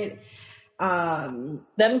for it. Let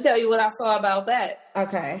me tell you what I saw about that.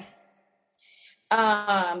 Okay.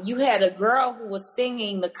 You had a girl who was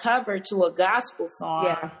singing the cover to a gospel song.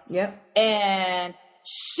 Yeah. Yep. And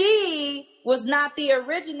she was not the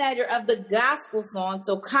originator of the gospel song.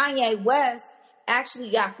 So Kanye West actually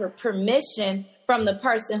got her permission from the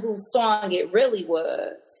person whose song it really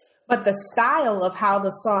was. But the style of how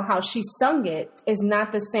she sung it is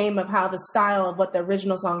not the same of how the style of what the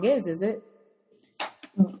original song is it?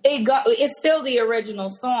 It's still the original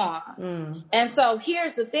song. And so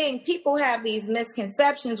here's the thing. People have these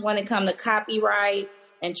misconceptions when it comes to copyright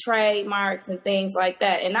and trademarks and things like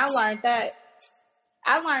that. And I learned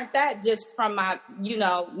that just from my,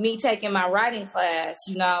 me taking my writing class,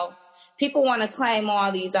 People want to claim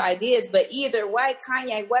all these ideas, but either way,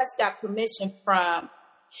 Kanye West got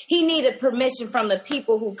he needed permission from the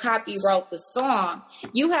people who copywrote the song.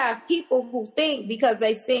 You have people who think because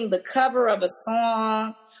they sing the cover of a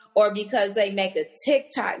song or because they make a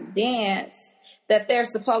TikTok dance that they're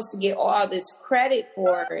supposed to get all this credit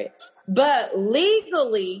for it. But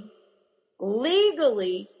legally,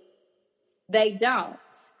 they don't.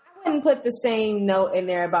 I wouldn't put the same note in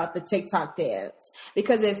there about the TikTok dance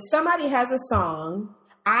because if somebody has a song,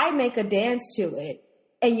 I make a dance to it,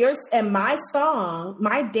 and my song,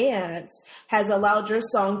 my dance has allowed your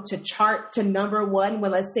song to chart to number one.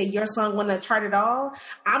 When let's say your song wouldn't have charted at all,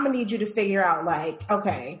 I'm gonna need you to figure out like,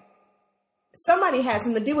 okay, somebody had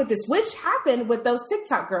something to do with this, which happened with those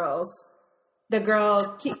TikTok girls. The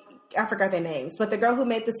girl, I forgot their names, but the girl who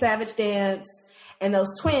made the Savage dance. And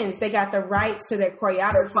those twins, they got the rights to their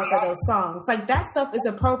choreography for those songs. Like, that stuff is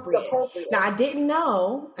appropriate. Now, I didn't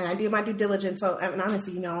know, and I do my due diligence, so, and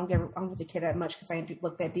honestly, I don't really care that much because I didn't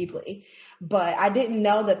look that deeply. But I didn't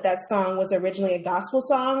know that song was originally a gospel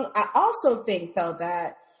song. I also think, though,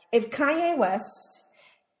 that if Kanye West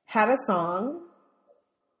had a song,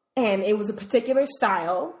 and it was a particular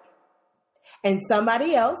style, and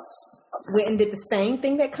somebody else went and did the same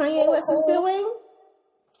thing that Kanye West is doing,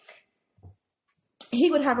 he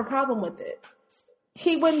would have a problem with it.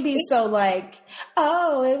 He wouldn't be so like,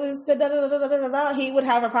 oh, it was da da da da da da da. He would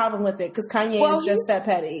have a problem with it because Kanye is just that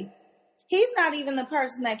petty. He's not even the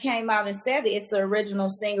person that came out and said it. It's the original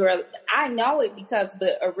singer. I know it because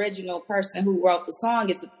the original person who wrote the song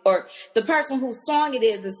or the person whose song it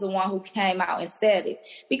is the one who came out and said it.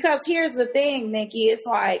 Because here's the thing, Nikki. It's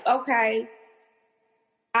like, okay,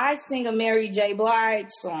 I sing a Mary J. Blige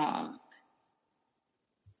song.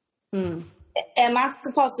 Am I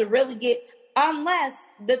supposed to really get, unless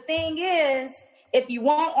the thing is, if you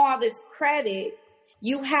want all this credit,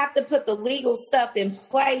 you have to put the legal stuff in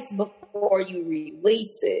place before you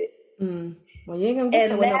release it. Well, you ain't gonna get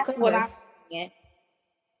that with no cover. What I'm saying.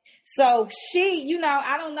 So she,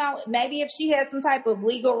 I don't know, maybe if she had some type of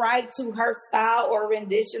legal right to her style or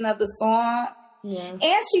rendition of the song, and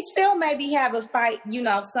she still maybe have a fight,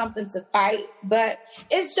 something to fight. But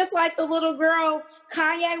it's just like the little girl,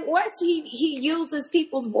 Kanye West, he uses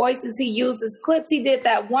people's voices, he uses clips. He did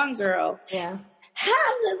that one girl. Yeah.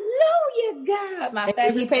 Hallelujah, God. My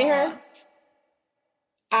favorite. Did he pay her?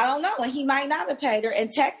 I don't know. And he might not have paid her.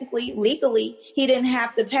 And technically, legally, he didn't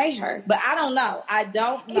have to pay her. But I don't know.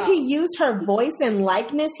 If he used her voice and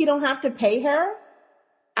likeness, he don't have to pay her?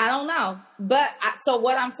 I don't know. But so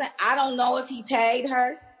what I'm saying, I don't know if he paid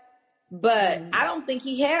her. But I don't think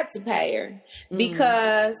he had to pay her.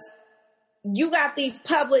 Because you got these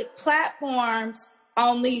public platforms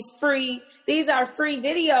on these are free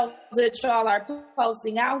videos that y'all are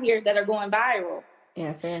posting out here that are going viral.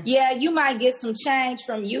 Yeah, fair. Yeah, you might get some change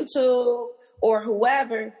from YouTube or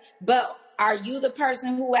whoever, but are you the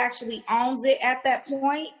person who actually owns it at that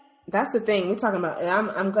point? That's the thing we're talking about. And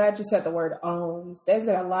I'm glad you said the word owns. There's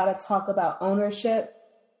a lot of talk about ownership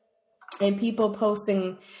and people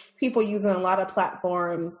using a lot of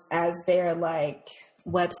platforms as their like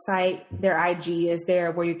website. Their IG is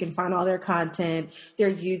there where you can find all their content.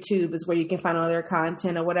 Their YouTube is where you can find all their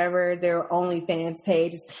content or whatever. Their OnlyFans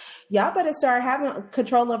page. Y'all better start having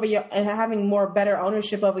control over and having better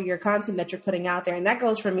ownership over your content that you're putting out there. And that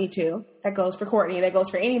goes for me too. That goes for Courtney. That goes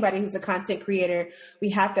for anybody who's a content creator. We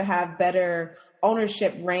have to have better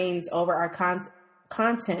ownership reigns over our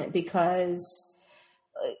content because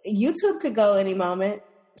YouTube could go any moment.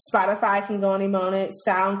 Spotify can go any moment,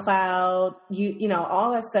 SoundCloud,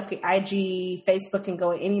 all that stuff, IG, Facebook can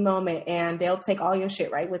go at any moment and they'll take all your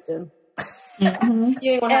shit right with them. You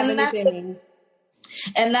ain't gonna have anything.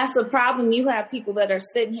 And that's the problem. You have people that are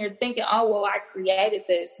sitting here thinking, oh, well, I created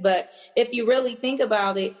this. But if you really think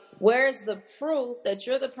about it, where's the proof that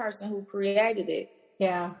you're the person who created it?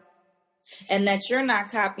 Yeah. And that you're not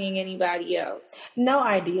copying anybody else. No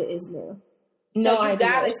idea is new. No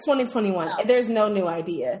idea. It's 2021. No. There's no new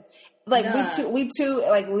idea. Like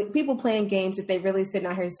people playing games, if they really sitting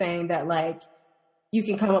out here saying that like you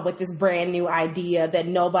can come up with this brand new idea that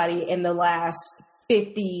nobody in the last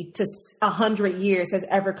 50 to 100 years has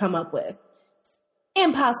ever come up with.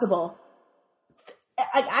 Impossible.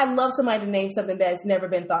 I love somebody to name something that's never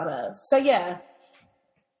been thought of. So yeah,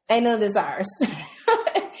 ain't none of this ours.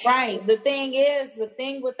 Right. The thing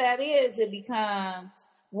with that is it becomes,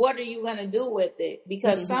 what are you going to do with it?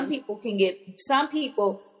 Because some people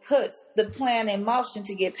put the plan in motion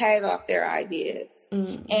to get paid off their ideas.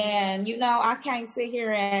 And, I can't sit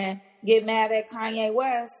here and get mad at Kanye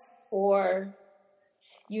West for,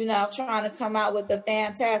 trying to come out with a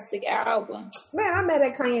fantastic album. Man, I'm mad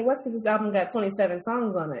at Kanye West because this album got 27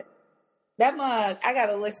 songs on it. That mug, I got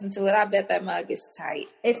to listen to it. I bet that mug is tight.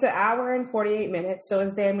 It's 1 hour and 48 minutes, so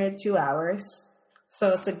it's damn near 2 hours.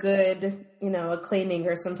 So it's a good, a cleaning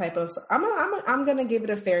or some type of. I'm gonna give it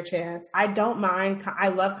a fair chance. I don't mind. I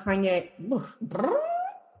love Kanye.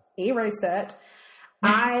 Erase that.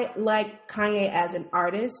 I like Kanye as an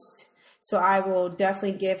artist, so I will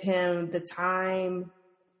definitely give him the time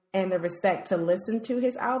and the respect to listen to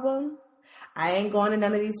his album. I ain't going to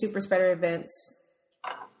none of these super spreader events.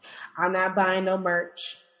 I'm not buying no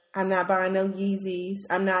merch. I'm not buying no Yeezys.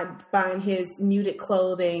 I'm not buying his muted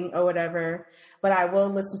clothing or whatever, but I will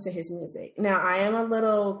listen to his music. Now, I'm a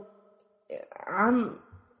little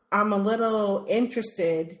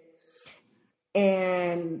interested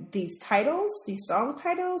in these song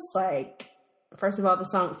titles. Like, first of all,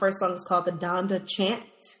 first song is called the Donda Chant.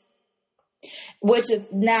 Which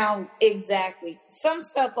is now exactly some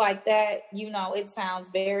stuff like that, it sounds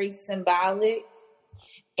very symbolic.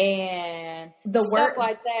 And the stuff word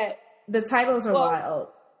like that. The titles are wild.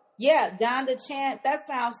 Yeah, Donda Chant. That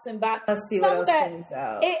sounds symbolic. Let's see what else stands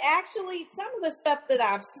out. It actually, some of the stuff that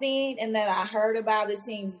I've seen and that I heard about, it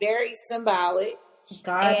seems very symbolic.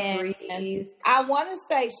 God And breathe. I want to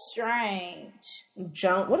say strange.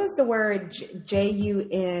 What does the word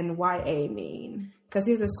Junya mean? Because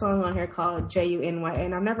he has a song on here called Junya,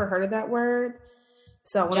 and I've never heard of that word.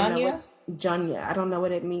 So I want to know what Junya. I don't know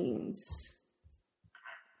what it means.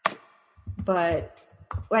 But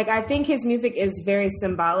like, I think his music is very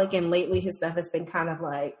symbolic, and lately his stuff has been kind of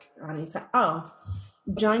like,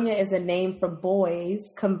 Junya is a name for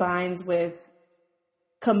boys, combines the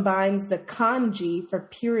kanji for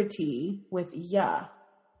purity with ya.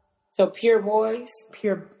 So pure boys?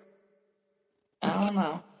 Pure. I don't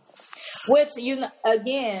know. Which,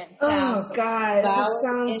 again, oh, God. This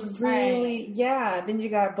sounds really, strange. yeah. Then you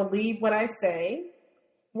got Believe What I Say.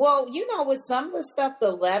 Well, with some of the stuff,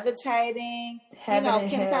 the levitating, Heaven and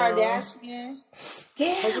Kim Hell. Kardashian.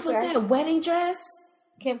 Yeah, with that wedding dress.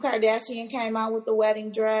 Kim Kardashian came out with the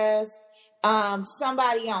wedding dress.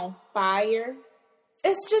 Somebody on Fire.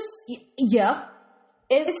 It's just, yeah.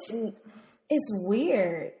 It's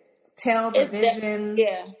weird. Television.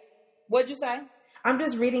 Yeah. What'd you say? I'm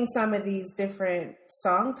just reading some of these different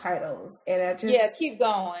song titles, and I just... Yeah, keep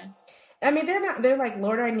going. I mean, they're like,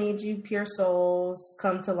 Lord, I Need You, Pure Souls,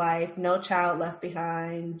 Come to Life, No Child Left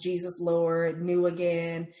Behind, Jesus Lord, New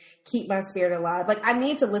Again, Keep My Spirit Alive. Like, I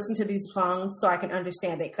need to listen to these songs so I can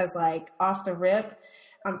understand it, because, like, off the rip,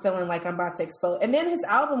 I'm feeling like I'm about to explode. And then his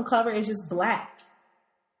album cover is just black.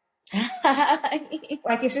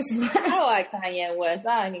 Like, it's just black. I like Kanye West.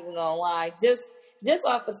 I ain't even gonna lie. Just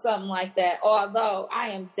off of something like that. Although I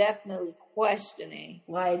am definitely questioning.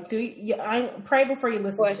 Like, pray before you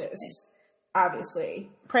listen to this.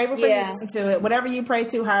 Obviously, pray before you listen to it. Whatever you pray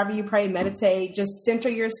to, however you pray, meditate. Just center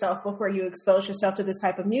yourself before you expose yourself to this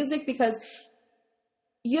type of music, because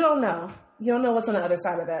you don't know. You don't know what's on the other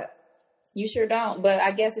side of that. You sure don't. But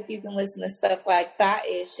I guess if you can listen to stuff like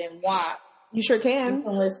Thot-ish and WAP, you sure can. You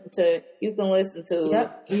can listen to.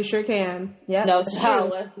 Yep, you sure can. Yep, No that's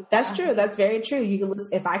Child. True. That's true. That's very true. You can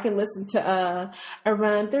if I can listen to I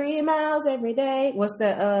Run 3 Miles Every Day. What's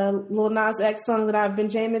the Lil Nas X song that I've been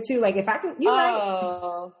jamming to? Like, if I can,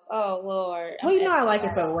 oh Lord. Well, I like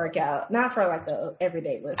it for a workout, not for like a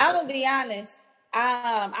everyday listen. I'm gonna be honest.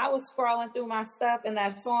 I was scrolling through my stuff and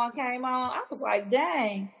that song came on. I was like,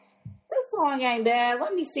 dang, this song ain't bad.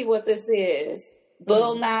 Let me see what this is.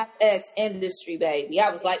 Lil Nas X Industry Baby.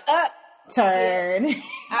 I was like, turn.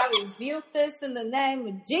 I rebuke this in the name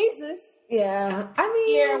of Jesus. Yeah. I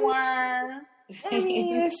mean, earworm.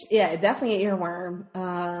 Yeah, definitely an earworm.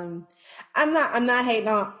 I'm not hating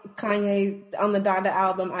on Kanye on the Donda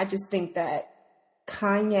album. I just think that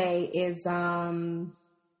Kanye is a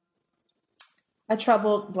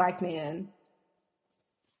troubled Black man.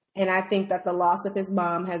 And I think that the loss of his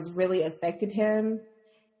mom has really affected him.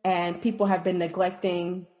 And people have been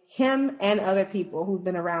neglecting him, and other people who've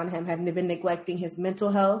been around him have been neglecting his mental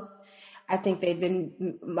health. I think they've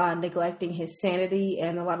been neglecting his sanity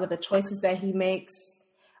and a lot of the choices that he makes.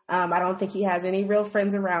 I don't think he has any real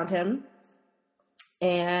friends around him.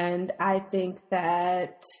 And I think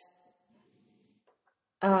that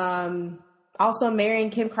also marrying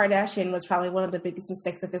Kim Kardashian was probably one of the biggest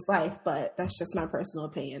mistakes of his life, but that's just my personal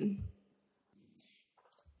opinion.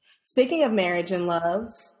 Speaking of marriage and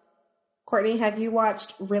love, Courtney, have you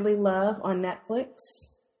watched Really Love on Netflix?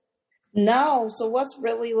 No. So what's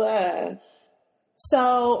Really Love?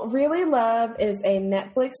 So Really Love is a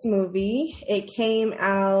Netflix movie. It came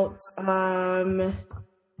out,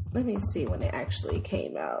 let me see when it actually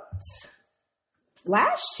came out.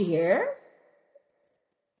 Last year?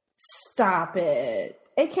 Stop it.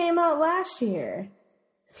 It came out last year.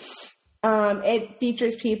 It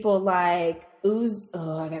features people like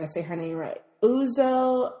I gotta say her name right.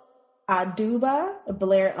 Uzo Aduba,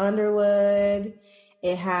 Blair Underwood.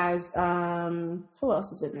 It has who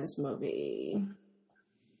else is in this movie?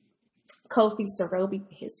 Kofi Siriboe,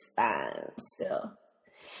 his fine self.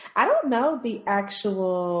 I don't know the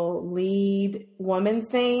actual lead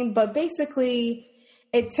woman's name, but basically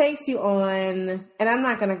it takes you on, and I'm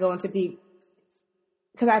not gonna go into deep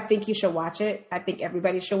because I think you should watch it. I think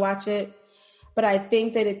everybody should watch it. But I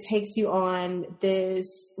think that it takes you on this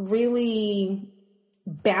really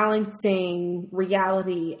balancing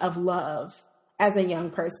reality of love as a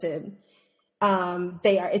young person.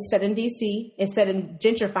 It's set in DC. It's set in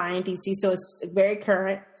gentrifying DC, so it's very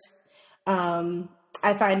current.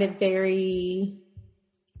 I find it very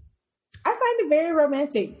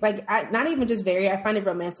romantic. Like, not even just I find it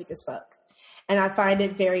romantic as fuck. And I find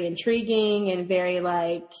it very intriguing and very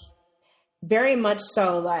much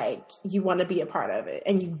so, like, you want to be a part of it.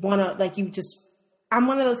 And you want to, I'm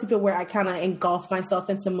one of those people where I kind of engulf myself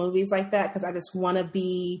into movies like that because I just want to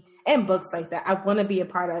be, and books like that. I want to be a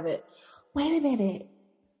part of it. Wait a minute.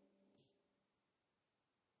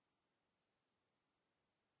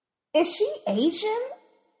 Is she Asian?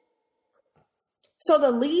 So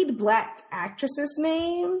the lead black actress's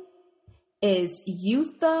name is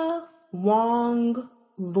Yutha Wong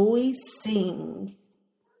Lui Sing.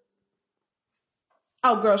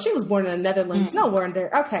 Oh, girl, she was born in the Netherlands. No wonder.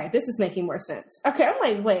 Okay, this is making more sense. Okay, I'm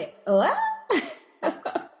like, wait, what?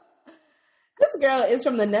 This girl is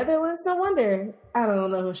from the Netherlands. No wonder. I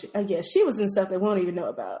don't know who she. Yeah, she was in stuff that we don't even know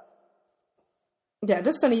about. Yeah,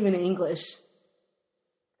 this isn't even in English.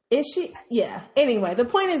 Is she? Yeah. Anyway, the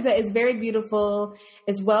point is that it's very beautiful.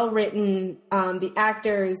 It's well written. The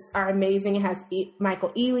actors are amazing. It has Michael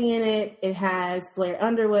Ealy in it. It has Blair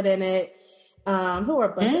Underwood in it. Who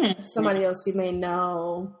are a bunch of somebody else you may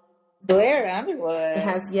know. Blair Underwood. It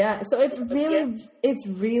has, yeah. So it's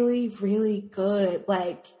really, really good.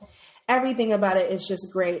 Like everything about it is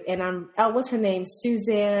just great. And what's her name?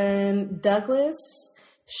 Suzanne Douglas.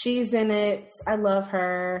 She's in it. I love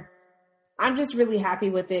her. I'm just really happy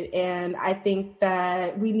with it, and I think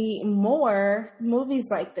that we need more movies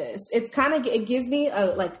like this. It gives me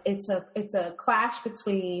it's a clash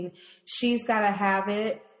between She's Gotta Have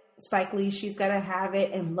It, Spike Lee, She's Gotta Have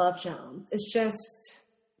It, and Love Jones.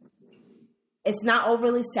 It's not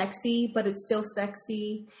overly sexy, but it's still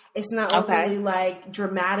sexy. It's not overly like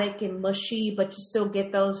dramatic and mushy, but you still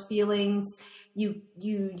get those feelings. You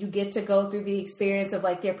get to go through the experience of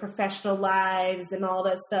like their professional lives and all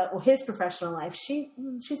that stuff. Well, his professional life, she's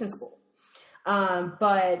in school.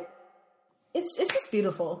 But it's just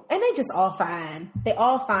beautiful. And they just all fine. They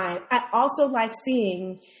all fine. I also like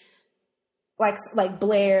seeing like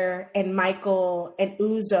Blair and Michael and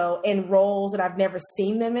Uzo in roles that I've never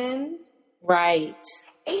seen them in. Right.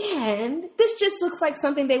 And this just looks like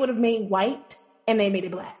something they would have made white and they made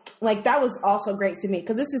it black. Like, that was also great to me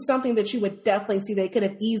because this is something that you would definitely see. They could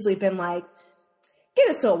have easily been like, get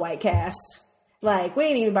us to a white cast. Like, we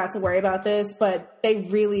ain't even about to worry about this, but they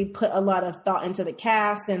really put a lot of thought into the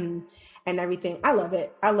cast and everything. I love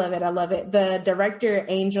it. I love it. I love it. The director,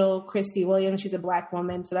 Angel Christie Williams, she's a black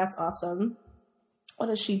woman, so that's awesome. What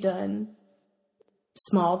has she done?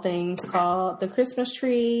 Small things called The Christmas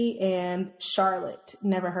Tree and Charlotte.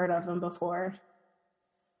 Never heard of them before.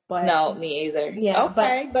 But, no, me either. Yeah,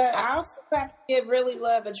 okay, but I also give Really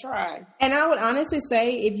Love a try. And I would honestly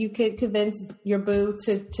say if you could convince your boo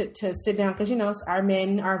to sit down, because, you know, our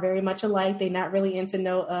men are very much alike. They're not really into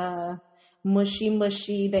no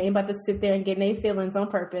mushy. They ain't about to sit there and get their feelings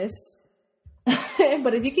on purpose.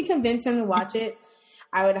 But if you can convince him to watch it,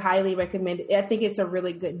 I would highly recommend it. I think it's a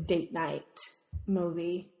really good date night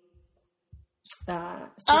movie. Okay,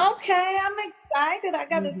 I'm excited. I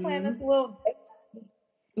got to plan this little date.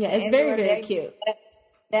 Yeah, it's very, very cute.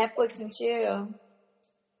 Netflix and chill.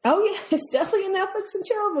 Oh, yeah. It's definitely a Netflix and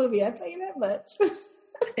chill movie. I'll tell you that much.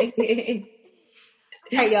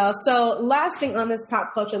 All right, y'all. So last thing on this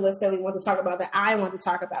pop culture list that we want to talk about, that I want to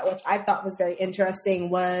talk about, which I thought was very interesting,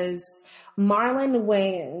 was Marlon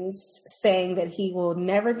Wayans saying that he will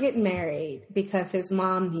never get married because his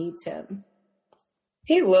mom needs him.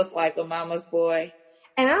 He looked like a mama's boy.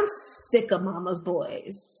 And I'm sick of mama's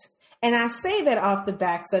boys. And I say that off the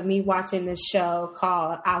backs of me watching this show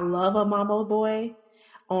called I Love a Mama Boy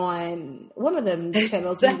on one of the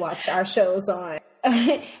channels we watch our shows on.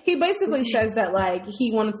 He basically says that like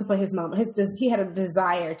he wanted to put his mama, he had a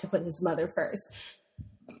desire to put his mother first,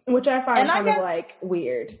 which I find kind of like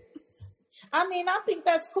weird. I mean, I think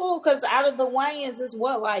that's cool because out of the Wayans, it's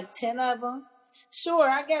like 10 of them. Sure,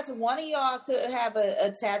 I guess one of y'all could have an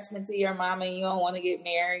attachment to your mama and you don't want to get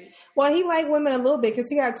married. Well, he liked women a little bit because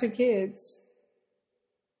he got 2 kids.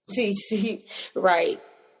 Right.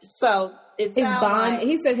 So it's his bond.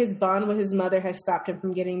 He said his bond with his mother has stopped him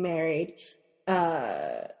from getting married.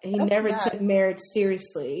 He never took marriage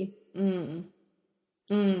seriously. I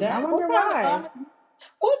wonder why.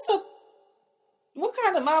 What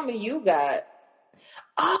kind of mama you got?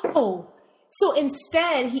 Oh. So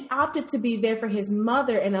instead, he opted to be there for his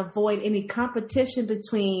mother and avoid any competition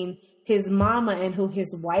between his mama and who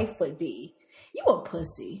his wife would be. You a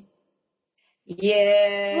pussy.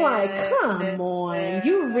 Yeah. Like, come on.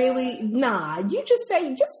 You really, you just say you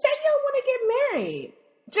want to get married.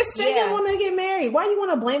 Just say you want to get married. Why do you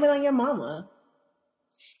want to blame it on your mama?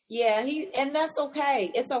 Yeah, and that's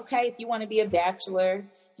okay. It's okay if you want to be a bachelor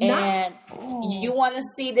and you want to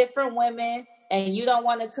see different women and you don't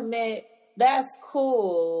want to commit. That's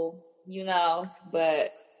cool, you know,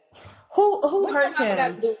 but who hurt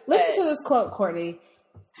him? Listen to this quote, Courtney.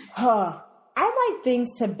 I like things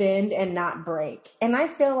to bend and not break. And I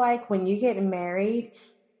feel like when you get married,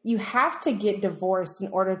 you have to get divorced in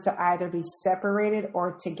order to either be separated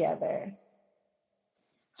or together.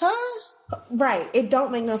 Huh? Right. It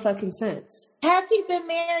don't make no fucking sense. Has he been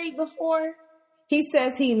married before? He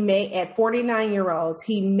says he may, at 49-year-olds,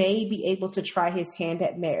 he may be able to try his hand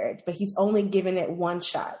at marriage, but he's only given it one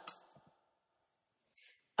shot.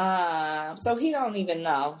 So he don't even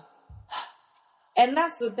know. And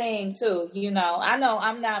that's the thing too, I know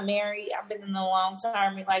I'm not married. I've been in a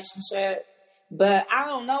long-term relationship, but I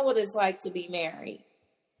don't know what it's like to be married.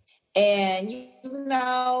 And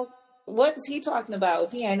what is he talking about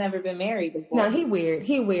if he ain't never been married before? No, he weird.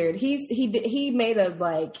 He made he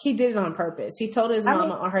did it on purpose. He told his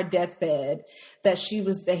mama on her deathbed that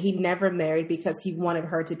he never married because he wanted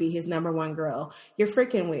her to be his number one girl. You're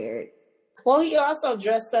freaking weird. Well, he also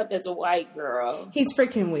dressed up as a white girl. He's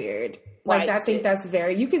freaking weird. I think that's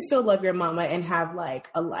you can still love your mama and have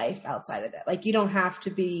a life outside of that. You don't have to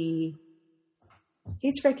be.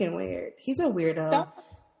 He's freaking weird. He's a weirdo.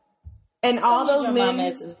 And all those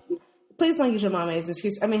men. Please don't use your mama as an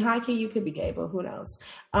excuse. I mean, high key, you could be gay, but who knows?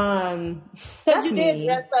 Because you did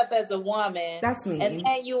dress up as a woman. That's me. And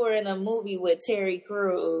then you were in a movie with Terry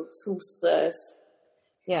Crews, who's sus.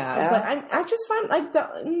 Yeah, but I just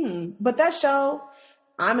find but that show,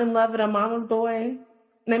 I'm in Love with a Mama's Boy.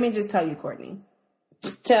 Let me just tell you, Courtney.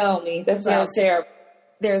 Just tell me. That sounds terrible.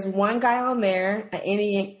 There's one guy on there,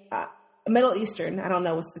 Middle Eastern. I don't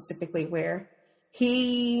know specifically where.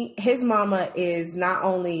 His mama is not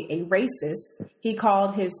only a racist. She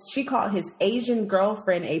called his Asian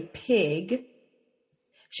girlfriend a pig.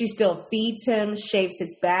 She still feeds him, shaves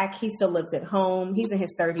his back. He still lives at home. He's in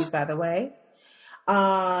his 30s, by the way.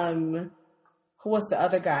 What's the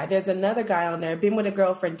other guy? There's another guy on there. Been with a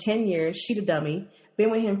girl for 10 years. She the dummy.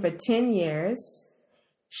 Been with him for 10 years.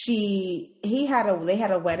 They had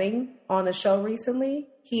a wedding on the show recently.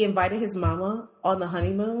 He invited his mama on the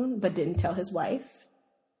honeymoon, but didn't tell his wife.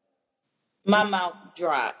 My mouth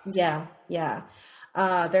dropped. Yeah.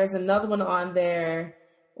 There's another one on there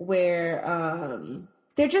where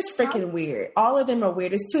they're just freaking weird. All of them are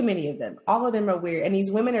weird. There's too many of them. All of them are weird. And these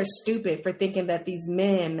women are stupid for thinking that these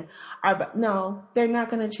men are... No, they're not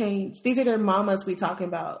going to change. These are their mamas we talking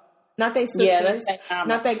about. Not their sisters. Yeah,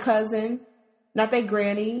 not their cousin. Not their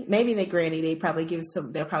granny. Maybe their granny. They'll probably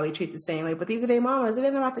treat the same way. But these are their mamas. They're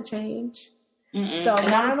not about to change. Mm-mm. So,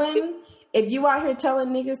 Marlon, if you out here telling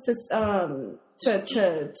niggas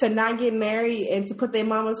to not get married and to put their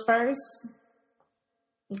mamas first...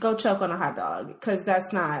 Go choke on a hot dog, because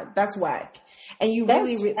that's whack. And you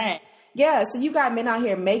so you got men out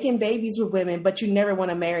here making babies with women, but you never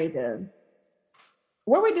want to marry them.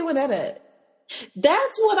 Where we doing that at?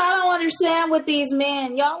 That's what I don't understand with these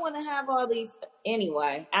men. Y'all want to have all these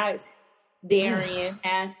anyway. Darian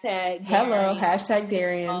hashtag. Hello hashtag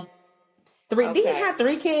Darian. Did he have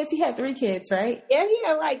 3 kids? He had 3 kids, right? Yeah, he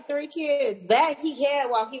had 3 kids. That he had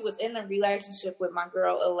while he was in a relationship with my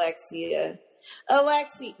girl Alexia.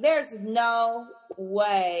 Alexi, there's no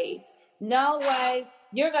way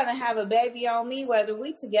you're going to have a baby on me, whether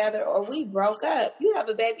we together or we broke up. You have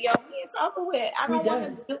a baby on me, it's over with. I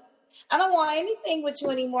don't want anything with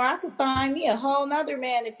you anymore. I could find me a whole nother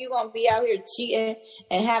man if you're going to be out here cheating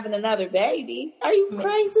and having another baby. Are you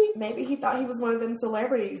crazy? Maybe he thought he was one of them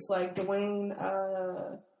celebrities like Dwayne,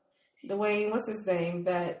 what's his name?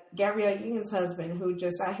 That Gabrielle Union's husband who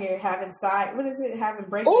just out here having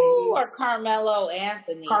break babies. Or Carmelo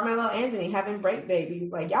Anthony. Having break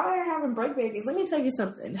babies. Y'all are having break babies. Let me tell you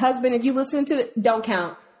something. Husband, if you listen to it, don't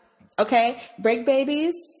count. Okay? Break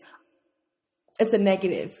babies, it's a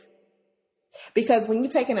negative. Because when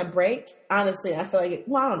you're taking a break, honestly, I feel I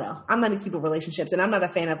don't know. I'm not in these people's relationships, and I'm not a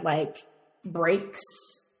fan of breaks,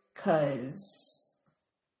 because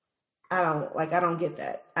I don't get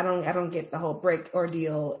that. I don't get the whole break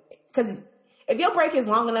ordeal. Because if your break is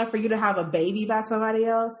long enough for you to have a baby by somebody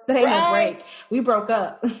else, that ain't no break. We broke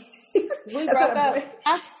up. We broke up.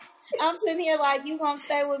 I'm sitting here you gonna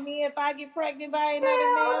stay with me if I get pregnant by another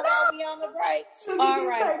man? I'll be on the break. All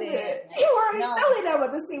right then. You already know they're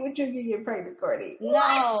about to see what you get pregnant, Courtney. No,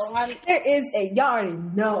 y'all already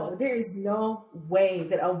know. There is no way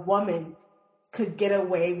that a woman could get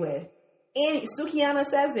away with. And Sukihana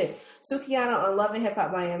says it. Sukihana on Love and Hip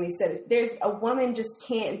Hop Miami said it. There's a woman just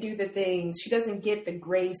can't do the things. She doesn't get the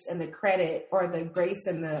grace and the credit, or the grace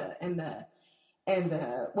and the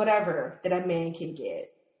whatever that a man can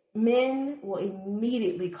get. Men will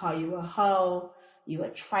immediately call you a hoe, you a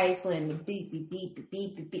trifling, beep.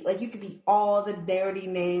 You could be all the dirty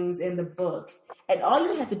names in the book. And all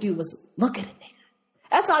you had to do was look at a nigga.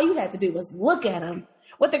 That's all you had to do was look at him.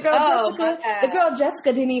 With the girl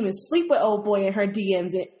Jessica didn't even sleep with old boy in her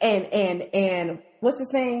DMs, and what's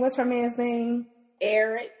his name? What's her man's name?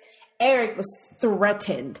 Eric. Eric was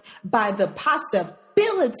threatened by the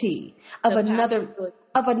possibility of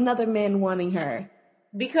another man wanting her.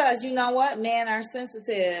 Because you know what? Men are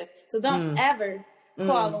sensitive. So don't ever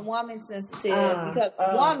call a woman sensitive, because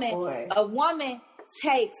a woman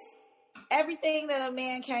takes everything that a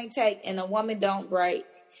man can't take, and a woman don't break.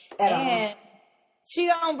 She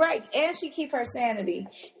don't break, and she keep her sanity.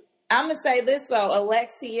 I'm going to say this, though.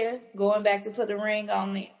 Alexia, going back to put a ring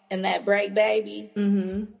on it and that break baby.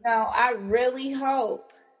 Mm-hmm. No, I really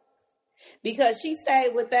hope, because she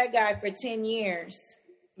stayed with that guy for 10 years.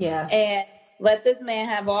 Yeah. And let this man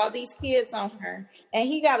have all these kids on her. And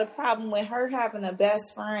he got a problem with her having a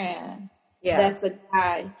best friend. Yeah. That's a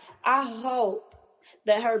guy. I hope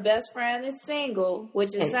that her best friend is single,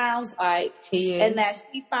 which it sounds like, and that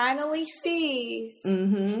she finally sees.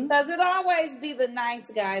 Because it always be the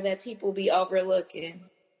nice guy that people be overlooking,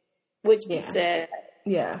 which be sad.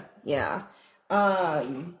 Yeah.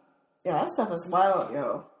 That stuff is wild,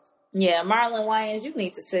 yo. Yeah, Marlon Wayans, you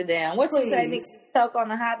need to sit down. What you say? Need to choke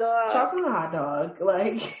on a hot dog? Choke on a hot dog.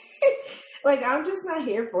 Like, I'm just not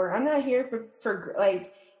here for it. I'm not here for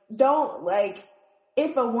like, don't, like,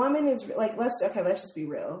 if a woman is, like, let's just be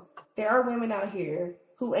real. There are women out here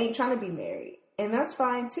who ain't trying to be married, and that's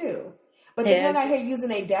fine, too. But they're not out here using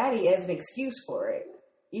a daddy as an excuse for it.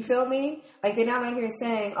 You feel me? Like, they're not out here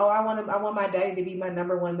saying, oh, I want my daddy to be my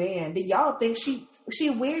number one man. Do y'all think she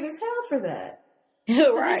weird as hell for that?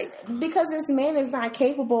 Right. Because this man is not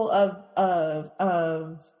capable of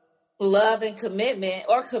love and commitment,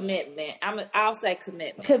 or commitment. I'll say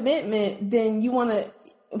commitment. Commitment, then you want to,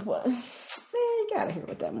 well, man, you gotta hear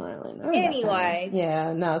what that Marlon. Anyway.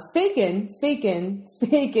 Yeah, no, speaking, this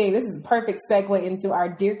is a perfect segue into our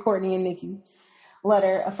Dear Courtney and Nikki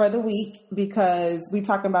letter for the week, because we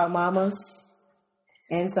talking about mamas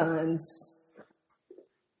and sons.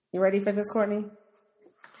 You ready for this, Courtney?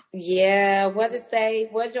 Yeah, what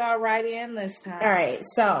y'all write in this time? All right,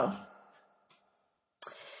 so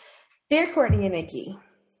Dear Courtney and Nikki,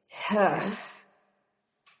 I'm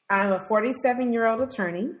a 47-year-old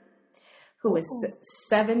attorney who is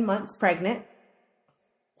 7 months pregnant.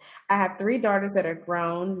 I have 3 daughters that are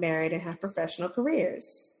grown, married, and have professional careers.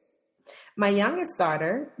 My youngest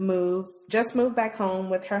daughter just moved back home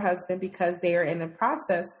with her husband because they are in the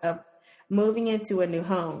process of moving into a new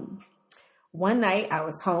home. One night I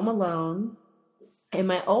was home alone, and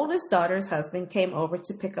my oldest daughter's husband came over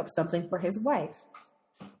to pick up something for his wife.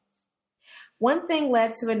 One thing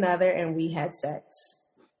led to another, and we had sex.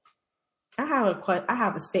 I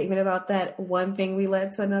have a statement about that. One thing we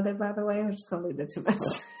led to another, by the way. I'm just going to leave that to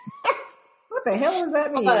myself. What the hell does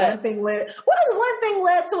that mean? What does one thing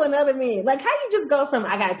led to another mean? Like, how you just go from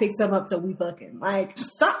I got to pick something up to we fucking? Like,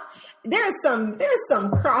 there's some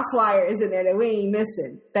cross wires in there that we ain't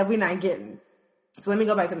missing, that we're not getting. So let me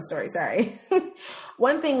go back to the story. Sorry.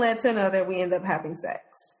 One thing led to another. We end up having sex.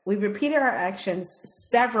 We repeated our actions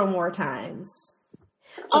several more times.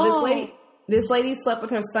 So this lady slept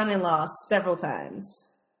with her son-in-law several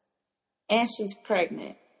times. And she's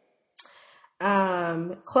pregnant.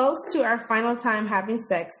 Close to our final time having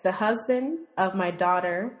sex, the husband of my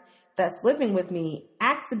daughter that's living with me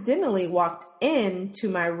accidentally walked into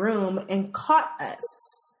my room and caught us.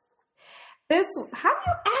 How do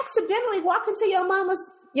you accidentally walk into your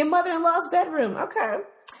mother-in-law's bedroom? Okay.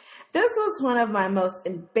 This was one of my most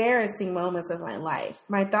embarrassing moments of my life.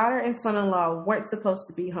 My daughter and son-in-law weren't supposed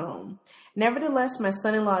to be home. Nevertheless, my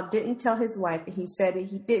son-in-law didn't tell his wife, and he said that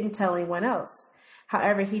he didn't tell anyone else.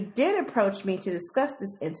 However, he did approach me to discuss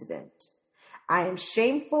this incident. I am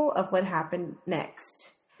shameful of what happened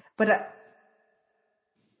next. What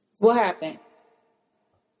happened?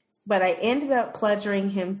 But I ended up pleasuring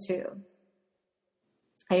him too.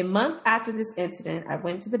 A month after this incident, I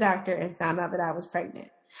went to the doctor and found out that I was pregnant.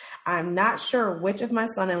 I'm not sure which of my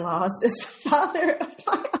son-in-laws is the father of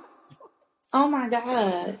my unborn. Oh my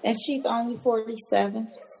God. And she's only 47.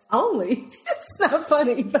 It's not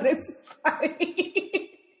funny, but it's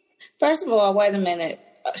funny. First of all, wait a minute.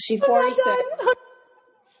 She's 47.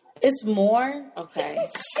 It's more? Okay.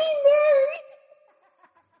 She married.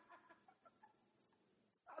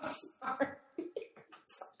 I'm sorry.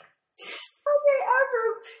 Okay,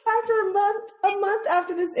 after a month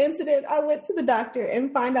after this incident, I went to the doctor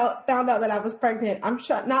and found out that I was pregnant. I'm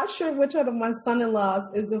not sure which one of my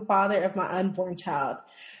son-in-laws is the father of my unborn child.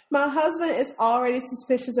 My husband is already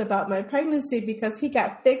suspicious about my pregnancy because he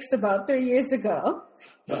got fixed about 3 years ago.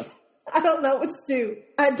 I don't know what to do.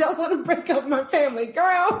 I don't want to break up my family.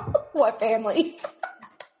 Girl, what family?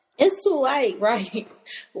 It's too late, right?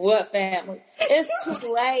 What family? It's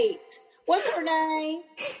too late. What's her name?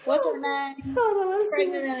 Hold on, let's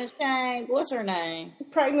Pregnant and Ashamed. What's her name?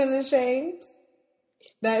 Pregnant and Ashamed.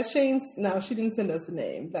 That Shane's, no, she didn't send us a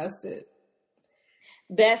name. That's it.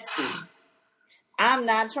 Bestie, I'm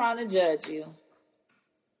not trying to judge you.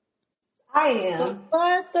 I am. But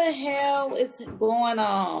what the hell is going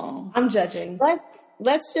on? I'm judging.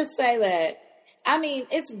 Let's just say that. I mean,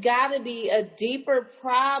 it's got to be a deeper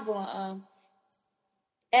problem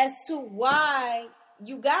as to why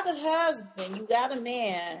you got a husband, you got a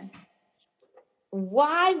man.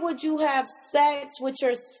 Why would you have sex with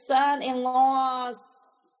your son-in-laws?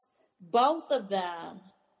 Both of them.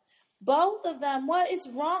 What is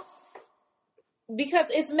wrong? Because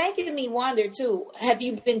it's making me wonder too. Have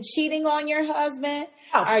you been cheating on your husband?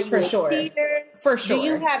 Oh, Are you for a sure. cheater? For sure.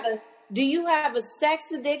 Do you have a sex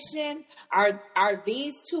addiction? Are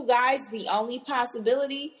these two guys the only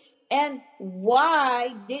possibility? And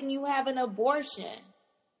why didn't you have an abortion?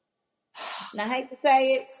 Now, I hate to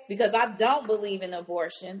say it because I don't believe in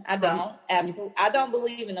abortion. I don't. I don't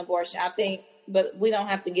believe in abortion. I think, but we don't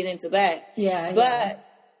have to get into that. Yeah. But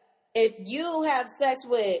if you have sex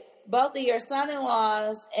with both of your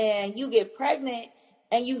son-in-laws and you get pregnant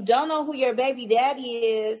and you don't know who your baby daddy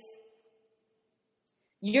is,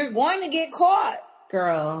 you're going to get caught.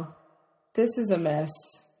 Girl, this is a mess.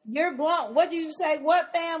 You're blown. What do you say?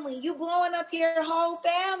 What family? You blowing up your whole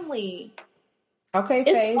family. Okay,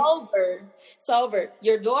 It's Faye. over. It's over.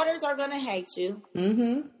 Your daughters are going to hate you.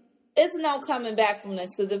 Mm-hmm. It's no coming back from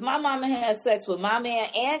this. Because if my mama had sex with my man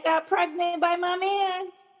and got pregnant by my man.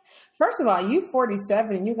 First of all, you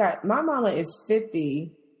 47 and you got, my mama is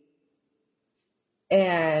 50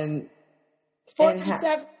 and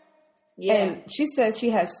 47. Yeah. And she says she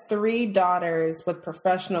has 3 daughters with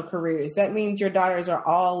professional careers. That means your daughters are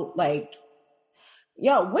all like,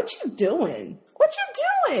 yo, what you doing? What you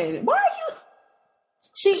doing? Why are you?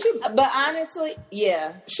 But honestly,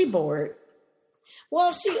 yeah. She bored.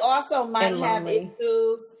 Well, she also might And have lonely.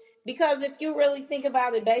 issues because if you really think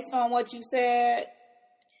about it, based on what you said,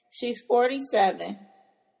 she's 47.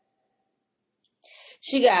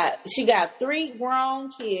 She got 3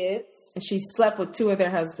 grown kids. And she slept with 2 of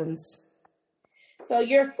their husbands. So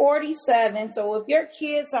you're 47. So if your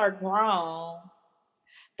kids are grown,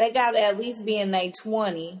 they got to at least be in their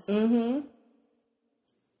 20s. Mm-hmm.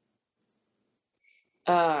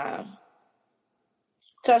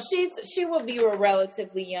 So she will be a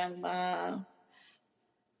relatively young mom.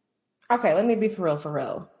 Okay, let me be for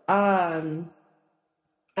real. And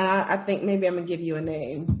I think maybe I'm gonna give you a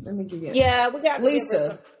name. Let me give you. Yeah, we got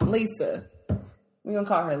Lisa. Lisa. We're gonna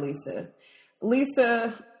call her Lisa.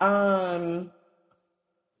 Lisa.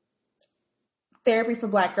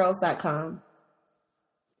 Therapyforblackgirls.com.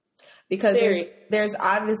 Because there's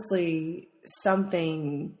obviously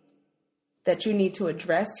something that you need to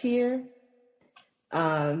address here.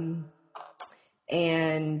 And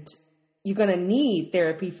you're going to need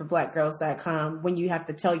therapyforblackgirls.com when you have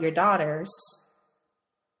to tell your daughters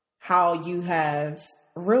how you have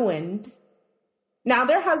ruined. Now,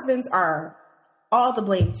 their husbands are all to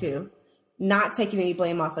blame too. Not taking any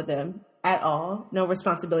blame off of them at all. No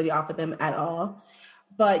responsibility off of them at all.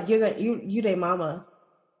 But you their mama.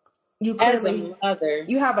 You clearly, as a mother,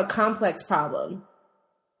 you have a complex problem.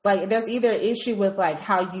 Like, there's either an issue with like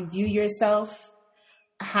how you view yourself,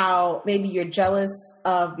 how maybe you're jealous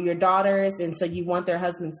of your daughters and so you want their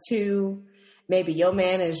husbands too. Maybe your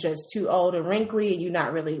man is just too old and wrinkly and you're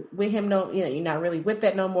not really with him you're not really with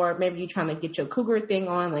that no more. Maybe you're trying to get your cougar thing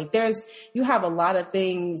on. Like, you have a lot of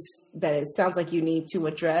things that it sounds like you need to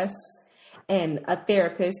address, and a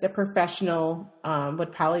therapist, a professional,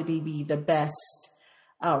 would probably be the best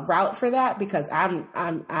route for that, because I'm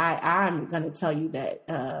going to tell you that,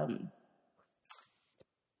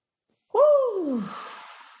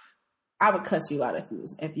 I would cuss you out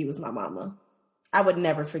if you was my mama. I would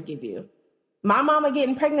never forgive you. My mama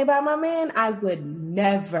getting pregnant by my man, I would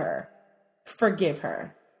never forgive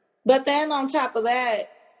her. But then on top of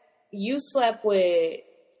that, you slept with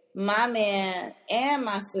my man and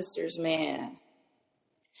my sister's man.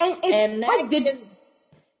 And like, did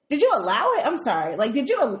you allow it? I'm sorry. Like, did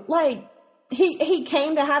you, like, he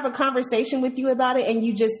came to have a conversation with you about it and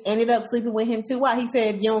you just ended up sleeping with him too? Why? He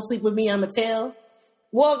said, if you don't sleep with me, I'ma tell.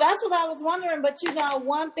 Well, that's what I was wondering. But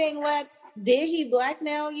one thing, did he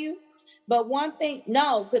blackmail you? But one thing,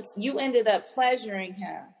 no, because you ended up pleasuring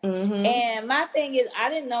him. Mm-hmm. And my thing is, I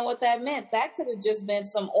didn't know what that meant. That could have just been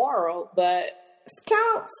some oral, but it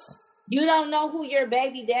counts. You don't know who your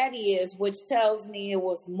baby daddy is, which tells me it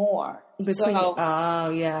was more. Oh,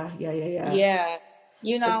 yeah. Yeah.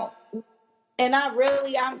 And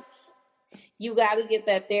you got to get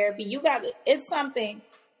that therapy.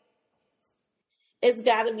 It's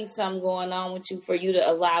got to be something going on with you for you to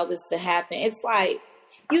allow this to happen. It's like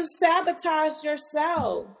You sabotage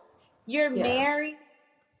yourself. You're married.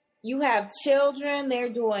 You have children.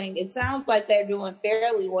 It sounds like they're doing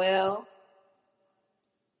fairly well.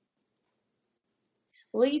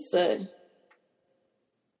 Lisa,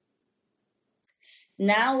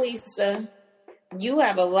 you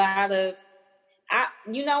have a lot of,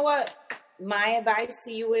 you know what? My advice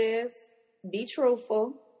to you is be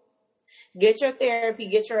truthful. Get your therapy,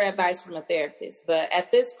 get your advice from a therapist. But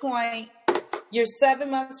at this point, you're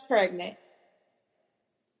 7 months pregnant.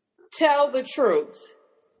 Tell the truth.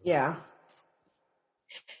 Yeah.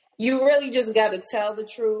 You really just got to tell the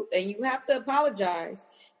truth, and you have to apologize.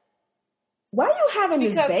 Why are you having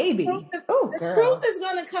this baby? The truth is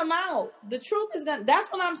going to come out. That's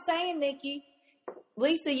what I'm saying, Nikki.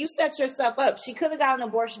 Lisa, you set yourself up. She could have got an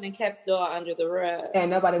abortion and kept it all under the rug. And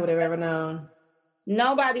nobody would have ever known.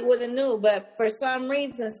 Nobody would have knew, but for some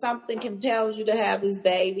reason, something compels you to have this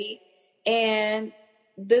baby. And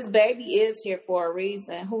this baby is here for a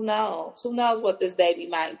reason. Who knows? Who knows what this baby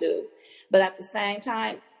might do? But at the same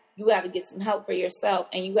time, you got to get some help for yourself,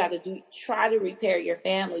 and you got to try to repair your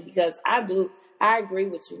family, because I agree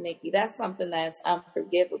with you, Nikki. That's something that's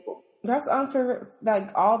unforgivable. That's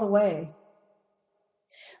like all the way.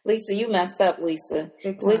 Lisa, you messed up, Lisa.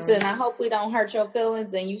 Lisa, and I hope we don't hurt your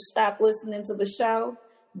feelings and you stop listening to the show.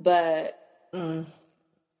 But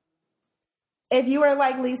if you are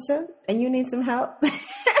like Lisa and you need some help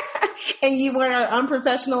and you want our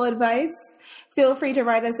unprofessional advice, feel free to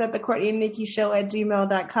write us at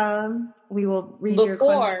thecourtneyandnikkishow@gmail.com. We will read your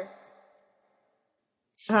questions.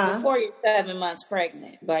 Before you're 7 months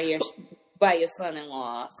pregnant by your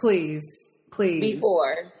son-in-law. Please.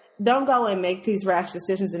 Before. Don't go and make these rash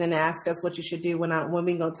decisions and then ask us what you should do when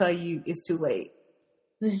we gonna tell you it's too late.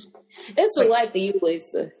 It's too late for you,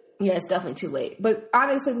 Lisa. Yeah, it's definitely too late. But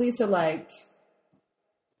honestly, Lisa,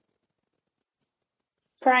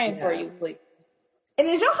 praying for you, Lisa. And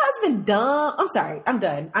is your husband dumb? I'm sorry, I'm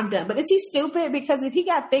done. But is he stupid? Because if he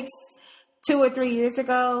got fixed 2 or 3 years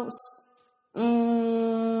ago,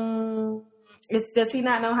 does he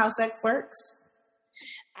not know how sex works?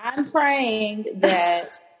 I'm praying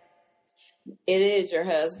that it is your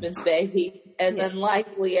husband's baby, as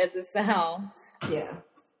unlikely as it sounds. Yeah.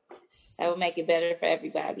 That would make it better for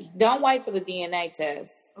everybody. Don't wait for the DNA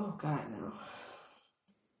test. Oh, God, no.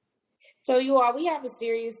 So, you all, we have a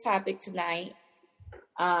serious topic tonight.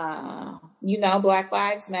 Black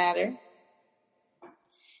Lives Matter.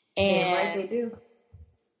 And right, they do.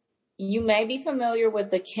 You may be familiar with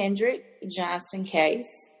the Kendrick Johnson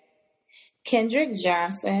case. Kendrick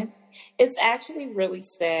Johnson, it's actually really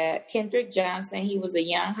sad. Kendrick Johnson, he was a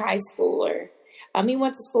young high schooler. He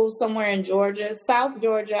went to school somewhere in Georgia, South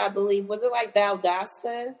Georgia, I believe. Was it like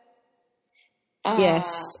Valdosta?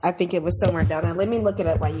 Yes, I think it was somewhere down there. Let me look it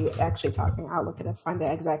up while you're actually talking. I'll look it up, find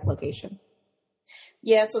the exact location.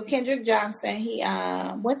 Yeah, so Kendrick Johnson, he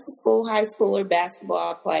went to school, high schooler,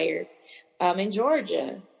 basketball player in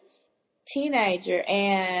Georgia, teenager,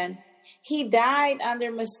 and he died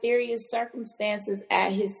under mysterious circumstances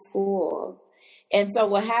at his school. And so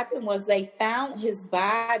what happened was they found his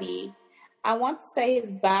body. I want to say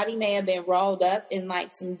his body may have been rolled up in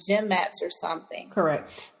like some gym mats or something. Correct.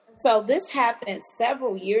 So this happened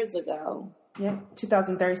several years ago. Yeah,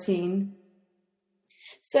 2013.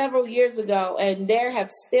 Several years ago, and there have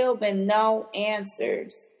still been no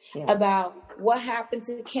answers about what happened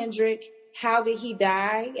to Kendrick. How did he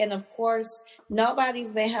die? And of course,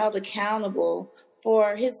 nobody's been held accountable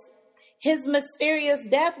for his mysterious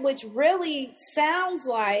death, which really sounds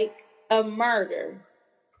like a murder.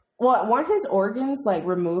 Well, weren't his organs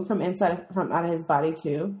removed from out of his body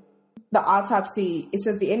too? The autopsy, it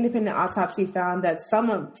says the independent autopsy found that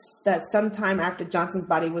sometime after Johnson's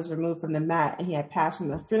body was removed from the mat and he had passed from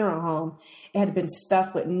the funeral home, it had been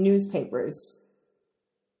stuffed with newspapers.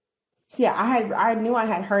 Yeah, I knew I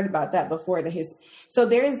had heard about that before. So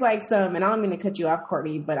there's some, and I don't mean to cut you off,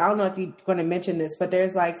 Courtney, but I don't know if you're going to mention this, but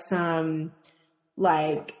there's some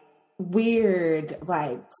weird,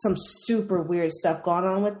 some super weird stuff going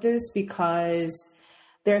on with this, because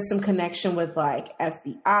there's some connection with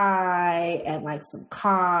FBI and some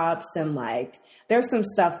cops, and there's some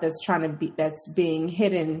stuff that's being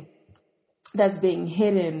hidden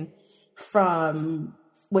from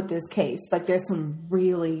with this case. There's some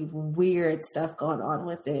really weird stuff going on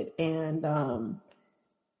with it. And,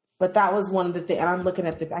 but that was one of the things, and I'm looking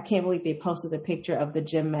at I can't believe they posted a picture of the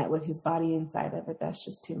gym mat with his body inside of it. That's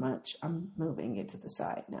just too much. I'm moving it to the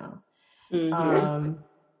side now. Mm-hmm.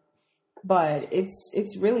 But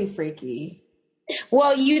it's really freaky.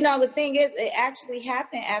 Well, the thing is, it actually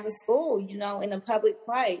happened at a school, in a public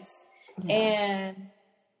place. Yeah. And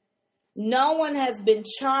No one has been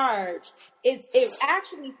charged. It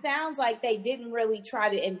actually sounds like they didn't really try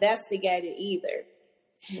to investigate it either.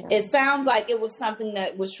 Yeah. It sounds like it was something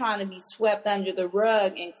that was trying to be swept under the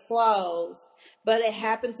rug and closed, but it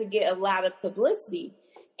happened to get a lot of publicity.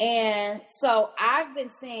 And so I've been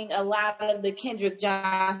seeing a lot of the Kendrick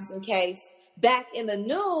Johnson case back in the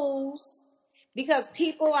news because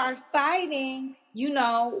people are fighting. You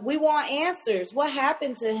know, we want answers. What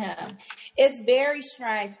happened to him? It's very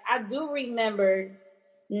strange. I do remember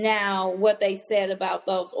now what they said about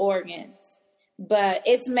those organs, but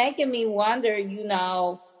it's making me wonder, you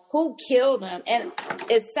know, who killed him? And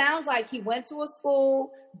it sounds like he went to a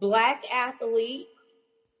school, Black athlete,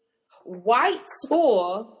 white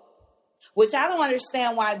school, which I don't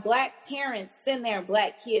understand why Black parents send their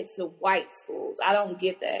Black kids to white schools. I don't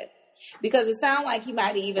get that. Because it sounds like he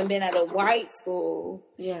might have even been at a white school.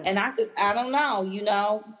 Yeah. And I don't know, you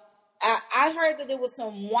know. I heard that there was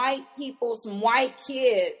some white people, some white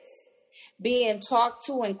kids being talked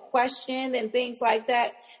to and questioned and things like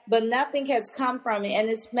that. But nothing has come from it. And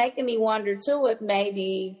it's making me wonder, too, if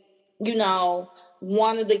maybe, you know,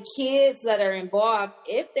 one of the kids that are involved,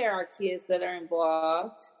 if there are kids that are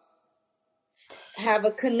involved, have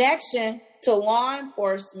a connection to law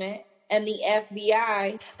enforcement and the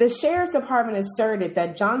FBI. The sheriff's department asserted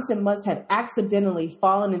that Johnson must have accidentally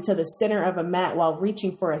fallen into the center of a mat while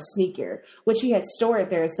reaching for a sneaker, which he had stored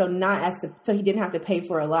there so he didn't have to pay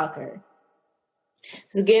for a locker.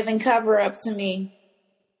 It's giving cover up to me.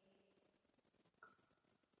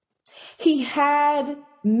 He had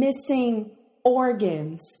missing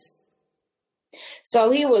organs. So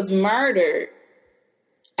he was murdered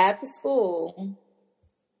at the school.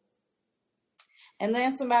 And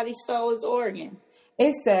then somebody stole his organs.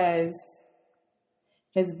 It says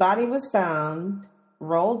his body was found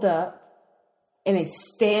rolled up in a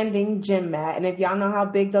standing gym mat. And if y'all know how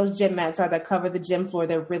big those gym mats are that cover the gym floor,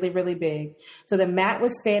 they're really, really big. So the mat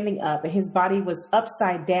was standing up and his body was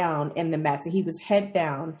upside down in the mat. So he was head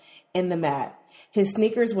down in the mat. His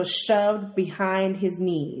sneakers was shoved behind his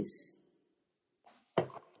knees.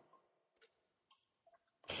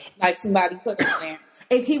 Like somebody put them there.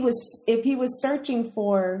 If he was searching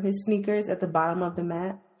for his sneakers at the bottom of the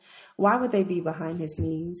mat, why would they be behind his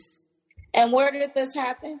knees? And where did this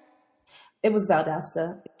happen? It was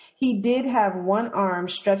Valdosta. He did have one arm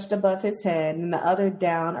stretched above his head and the other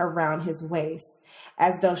down around his waist,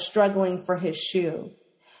 as though struggling for his shoe.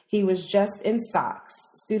 He was just in socks.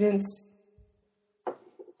 Students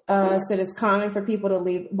said it's common for people to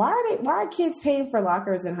leave. Why are kids paying for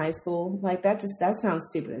lockers in high school? Like that sounds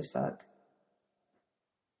stupid as fuck.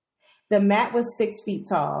 The mat was 6 feet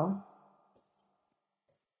tall.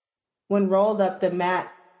 When rolled up, the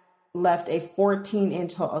mat left a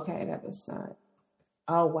 14-inch hole. Okay, that was not.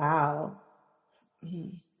 Oh, wow.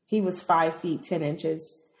 He was 5 feet, 10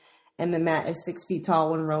 inches. And the mat is 6 feet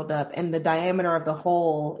tall when rolled up. And the diameter of the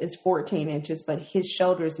hole is 14 inches, but his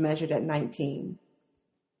shoulders measured at 19.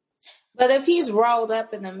 But if he's rolled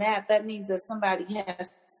up in the mat, that means that somebody has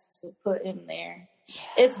to put him there.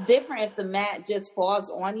 It's different if the mat just falls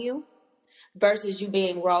on you versus you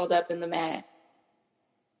being rolled up in the mat.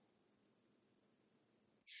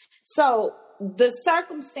 So the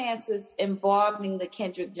circumstances involving the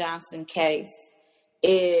Kendrick Johnson case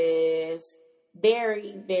is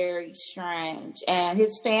very, very strange. And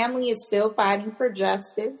his family is still fighting for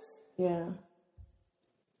justice. Yeah.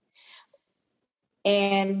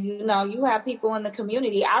 And, you know, you have people in the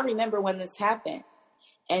community. I remember when this happened.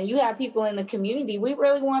 And you have people in the community. We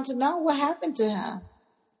really want to know what happened to him.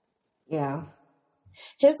 Yeah.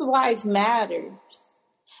 His life matters.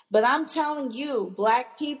 But I'm telling you,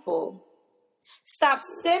 Black people, stop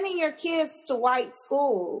sending your kids to white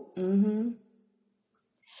schools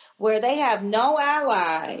where they have no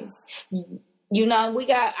allies. You know,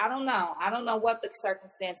 I don't know what the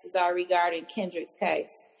circumstances are regarding Kendrick's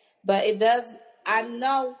case, but I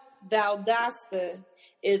know Valdosta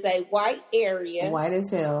is a white area. White as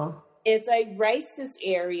hell. It's a racist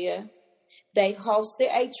area. They hosted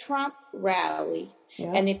a Trump rally.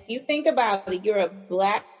 Yep. And if you think about it, you're a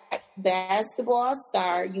Black basketball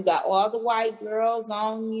star. You got all the white girls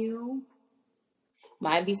on you.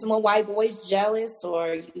 Might be some white boys jealous,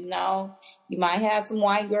 or, you know, you might have some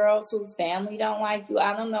white girls whose family don't like you.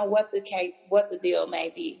 I don't know what the deal may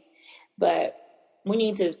be. But we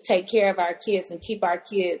need to take care of our kids and keep our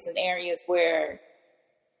kids in areas where,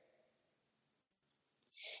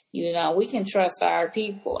 you know, we can trust our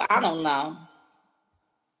people. I don't know.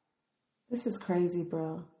 This is crazy,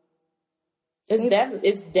 bro. It's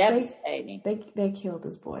devastating. They killed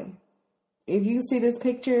this boy. If you see this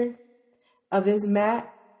picture of this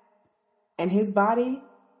mat and his body,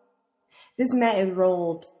 This mat is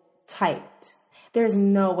rolled tight. There's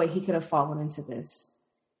no way he could have fallen into this.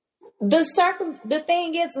 The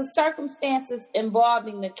thing is, the circumstances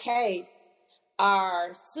involving the case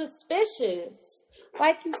are suspicious.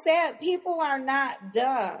 Like you said, people are not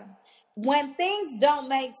dumb. When things don't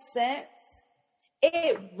make sense,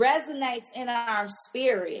 it resonates in our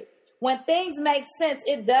spirit. When things make sense,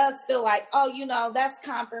 it does feel like, oh, that's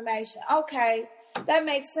confirmation. Okay, that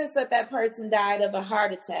makes sense that person died of a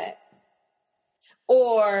heart attack.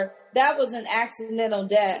 Or that was an accidental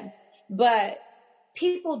death. But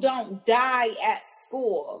people don't die at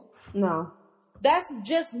school. No. That's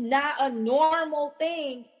just not a normal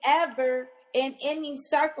thing ever in any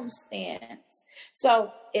circumstance.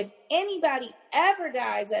 So if anybody ever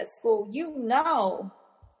dies at school,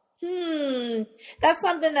 that's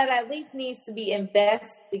something that at least needs to be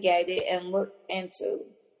investigated and looked into.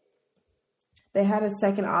 They had a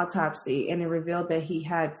second autopsy, and it revealed that he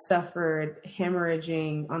had suffered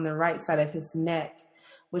hemorrhaging on the right side of his neck,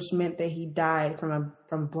 which meant that he died from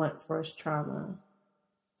blunt force trauma.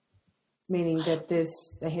 Meaning that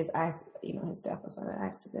his death was not an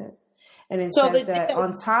accident. And it says that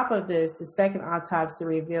on top of this, the second autopsy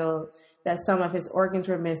revealed that some of his organs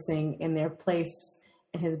were missing and their place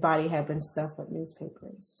in his body had been stuffed with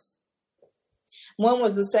newspapers. When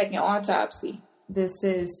was the second autopsy? This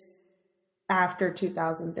is after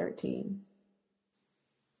 2013.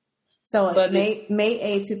 So May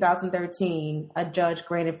 8, 2013, a judge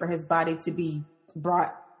granted for his body to be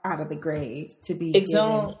brought out of the grave, to be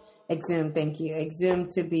exhumed. Thank you.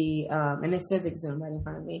 Exhumed to be, and it says exhumed right in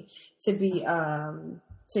front of me, to be, to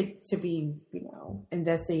be,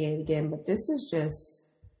 investigated again. But this is just,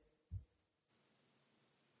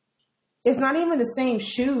 it's not even the same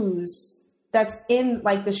shoes that's in,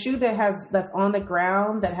 like the shoe that's on the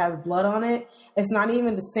ground that has blood on it. It's not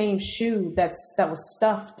even the same shoe that was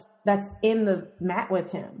stuffed, that's in the mat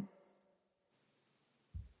with him.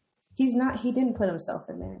 He didn't put himself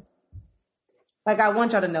in there. Like, I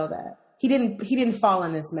want y'all to know that. He didn't fall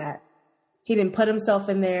in this mat. He didn't put himself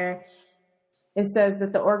in there. It says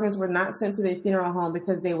that the organs were not sent to the funeral home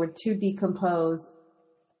because they were too decomposed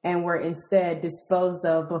and were instead disposed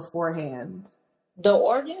of beforehand. The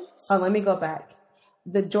organs? Oh, let me go back.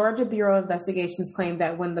 The Georgia Bureau of Investigations claimed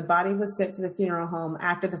that when the body was sent to the funeral home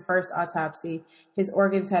after the first autopsy, his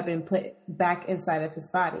organs had been put back inside of his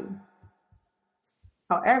body.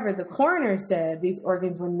 However, the coroner said these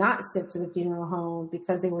organs were not sent to the funeral home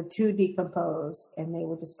because they were too decomposed and they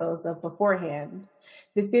were disposed of beforehand.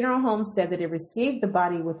 The funeral home said that it received the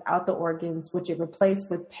body without the organs, which it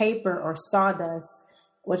replaced with paper or sawdust,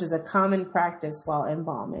 which is a common practice while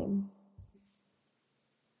embalming.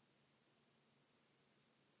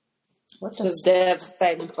 Which was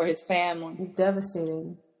devastating for his family.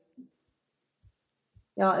 Devastating.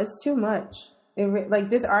 Y'all, it's too much.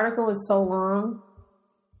 This article is so long.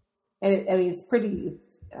 And it's pretty,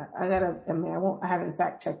 I haven't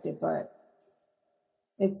fact checked it, but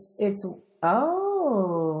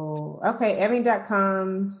okay.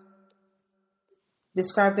 Ebony.com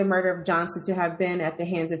described the murder of Johnson to have been at the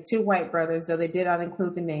hands of two white brothers, though they did not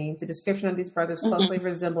include the names. The description of these brothers closely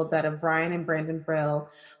resembled that of Brian and Brandon Brill,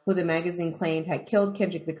 who the magazine claimed had killed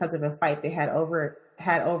Kendrick because of a fight they had over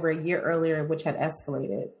a year earlier, which had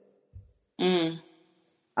escalated. Here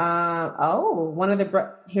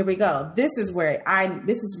we go. This is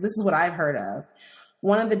what I've heard of.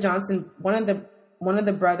 One of the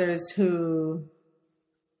brothers who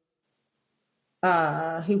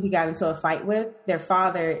he got into a fight with, their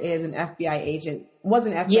father is an FBI agent, was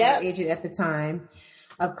an FBI agent at the time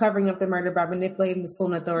of covering up the murder by manipulating the school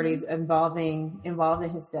and authorities involved in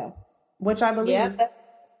his death, which I believe. Yeah.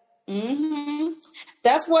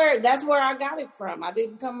 That's where I got it from. I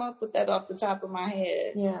didn't come up with that off the top of my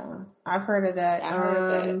head. Yeah, I've heard of that. I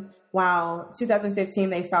heard that. Wow. 2015,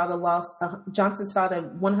 they filed Johnson's filed a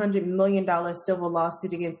 $100 million civil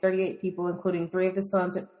lawsuit against 38 people, including three of their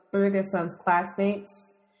sons'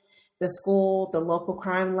 classmates, the school, the local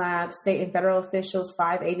crime lab, state and federal officials,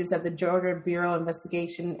 5 agents of the Georgia Bureau of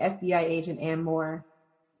Investigation, FBI agent, and more.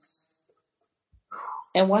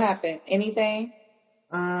 And what happened? Anything?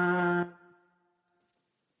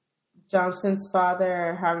 Johnson's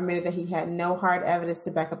father, however, admitted that he had no hard evidence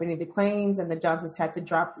to back up any of the claims, and the Johnsons had to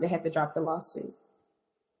drop the lawsuit.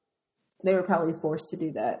 They were probably forced to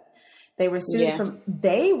do that. They were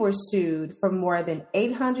sued for more than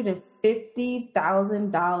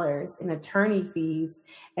 $850,000 in attorney fees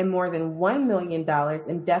and more than $1 million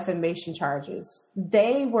in defamation charges.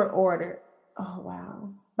 They were ordered,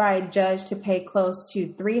 by a judge to pay close to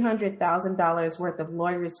 $300,000 worth of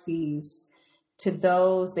lawyers' fees to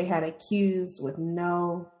those they had accused with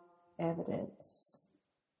no evidence.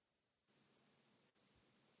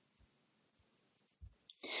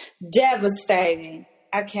 Devastating.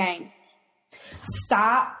 I can't.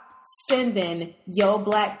 Stop sending your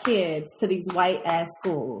black kids to these white ass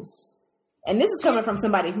schools. And this is coming from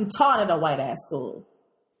somebody who taught at a white ass school.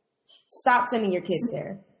 Stop sending your kids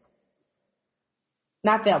there.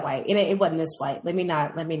 Not that white. It wasn't this white. Let me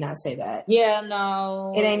not say that. Yeah,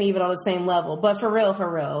 no. It ain't even on the same level. But for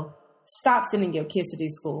real, stop sending your kids to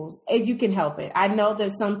these schools if you can help it. I know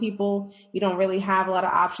that some people, you don't really have a lot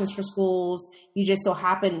of options for schools. You just so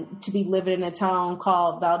happen to be living in a town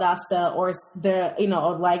called Valdosta or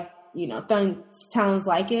towns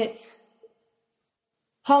like it.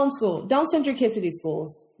 Homeschool. Don't send your kids to these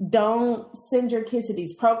schools. Don't send your kids to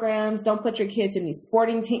these programs. Don't put your kids in these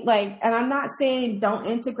sporting teams. And I'm not saying don't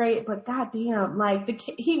integrate, but goddamn,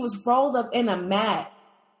 he was rolled up in a mat.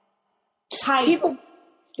 Tight.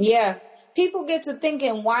 People get to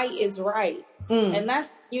thinking white is right. And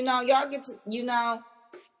that, y'all get to, you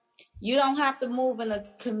don't have to move in a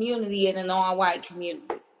community, in an all-white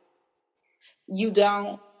community. You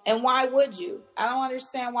don't. And why would you? I don't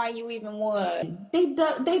understand why you even would. They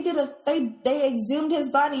exhumed his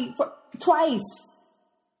body twice.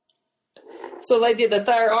 So they did the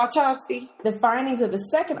third autopsy? The findings of the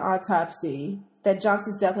second autopsy that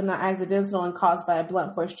Johnson's death was not accidental and caused by a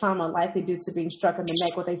blunt force trauma, likely due to being struck in the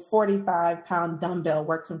neck with a 45-pound dumbbell,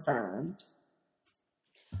 were confirmed.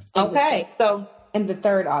 Okay, in the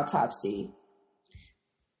third autopsy.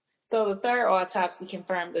 So the third autopsy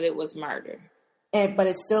confirmed that it was murder. But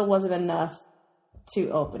it still wasn't enough to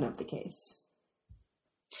open up the case.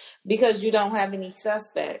 Because you don't have any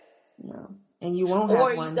suspects. No. And you won't have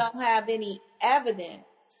one. Or you don't have any evidence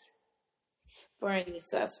for any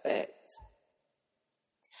suspects.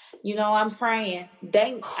 I'm praying.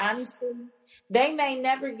 They may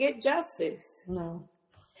never get justice. No.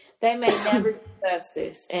 They may never get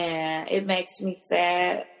justice. And it makes me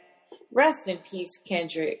sad. Rest in peace,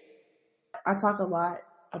 Kendrick. I talk a lot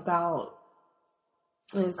about,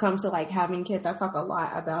 when it comes to having kids, I talk a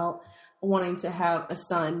lot about wanting to have a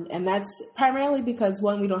son. And that's primarily because,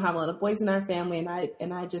 one, we don't have a lot of boys in our family, and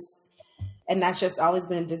that's just always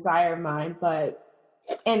been a desire of mine.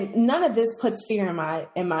 And none of this puts fear in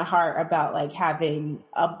my heart about being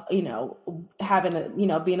a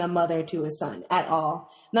mother to a son at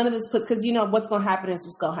all. None of this puts, because what's going to happen is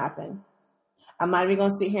what's going to happen. I'm not even going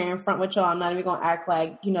to sit here in front with y'all. I'm not even going to act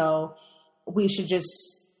like,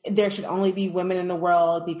 there should only be women in the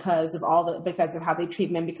world because of how they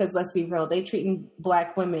treat men. Because let's be real, they treating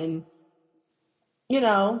black women,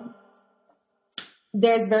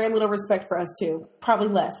 there's very little respect for us too, probably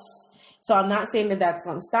less. So I'm not saying that that's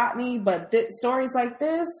going to stop me, but stories like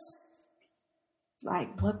this, I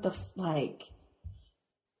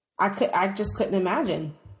just couldn't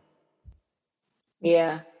imagine.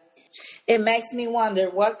 Yeah. It makes me wonder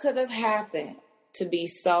what could have happened to be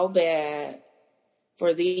so bad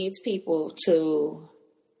for these people to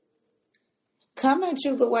come at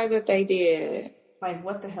you the way that they did.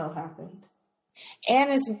 What the hell happened?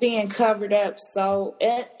 And it's being covered up.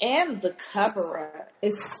 And the cover up.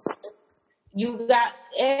 The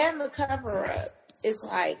cover up. It's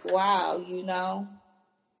wow,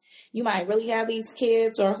 you might really have these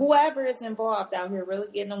kids or whoever is involved out here really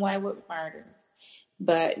getting away with murder.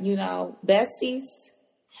 But, besties,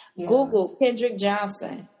 yeah. Google Kendrick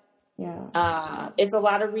Johnson. Yeah. It's a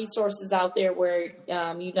lot of resources out there where,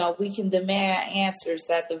 we can demand answers.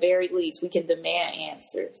 At the very least, we can demand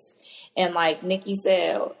answers. And like Nikki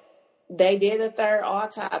said, they did a third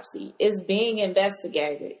autopsy. It's being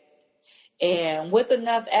investigated. And with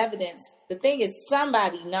enough evidence, the thing is,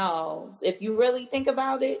 somebody knows. If you really think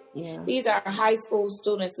about it, yeah. These are high school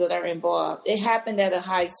students that are involved. It happened at a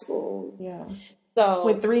high school. Yeah. So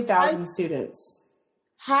with 3,000 students.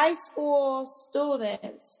 High school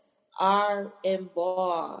students are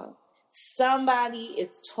involved. Somebody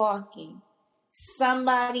is talking.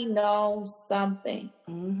 Somebody knows something.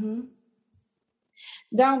 Mm-hmm.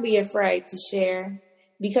 Don't be afraid to share.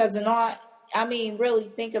 Because really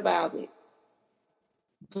think about it.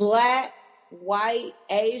 Black, white,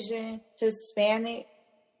 Asian, Hispanic,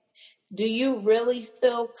 do you really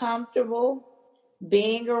feel comfortable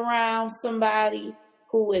being around somebody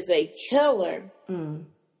who is a killer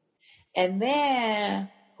and then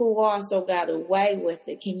who also got away with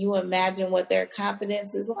it? Can you imagine what their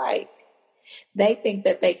confidence is like? They think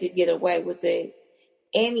that they could get away with it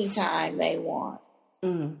anytime they want.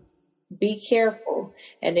 Be careful.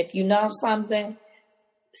 And if you know something,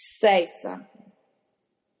 say something.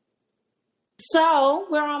 So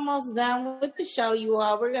we're almost done with the show, you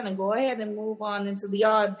all. We're going to go ahead and move on into the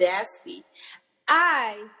audacity.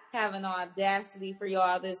 I have an audacity for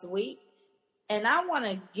y'all this week, and I want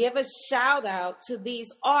to give a shout out to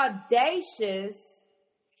these audacious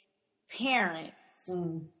parents.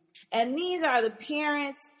 And these are the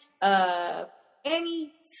parents of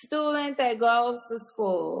any student that goes to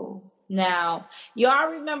school. Now, y'all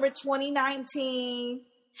remember 2019?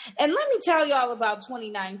 And let me tell y'all about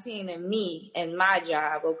 2019 and me and my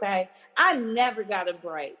job, okay? I never got a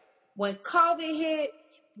break. When COVID hit,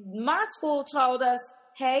 my school told us,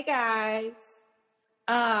 hey guys,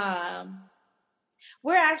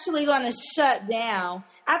 we're actually going to shut down.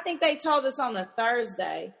 I think they told us on a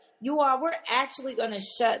Thursday, we're actually going to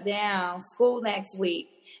shut down school next week.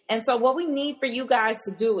 And so what we need for you guys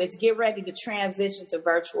to do is get ready to transition to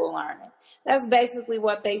virtual learning. That's basically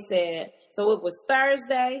what they said. So it was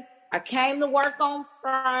Thursday. I came to work on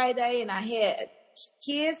Friday and I had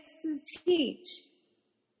kids to teach.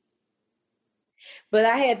 But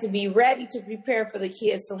I had to be ready to prepare for the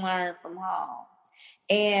kids to learn from home.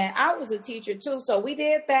 And I was a teacher too. So we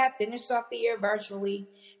did that, finished off the year virtually.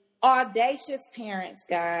 Audacious parents,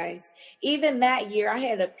 guys. Even that year, I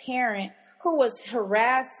had a parent who was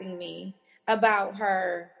harassing me about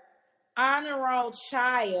her honor roll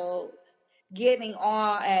child getting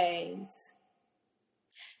all A's.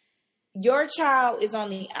 Your child is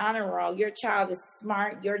on the honor roll. Your child is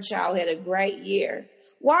smart. Your child had a great year.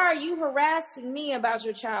 Why are you harassing me about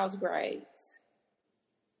your child's grades?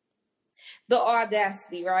 The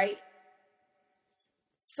audacity, right?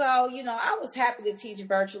 So, I was happy to teach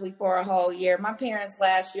virtually for a whole year. My parents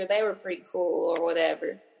last year, they were pretty cool or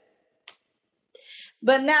whatever.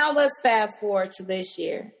 But now let's fast forward to this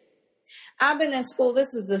year. I've been in school.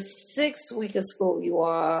 This is the 6th week of school, you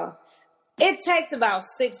all. It takes about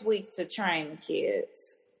 6 weeks to train the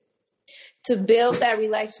kids, to build that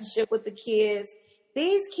relationship with the kids.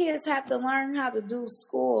 These kids have to learn how to do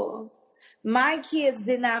school. My kids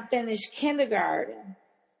did not finish kindergarten.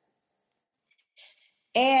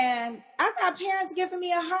 And I got parents giving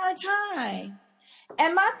me a hard time.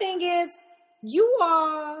 And my thing is, you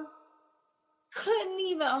all couldn't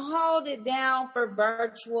even hold it down for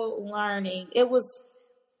virtual learning. It was,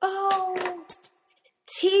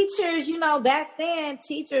 teachers, back then,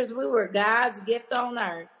 teachers, we were God's gift on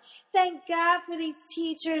earth. Thank God for these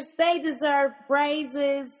teachers. They deserve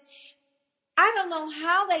praises. I don't know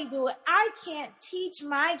how they do it. I can't teach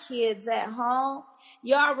my kids at home.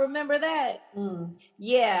 Y'all remember that?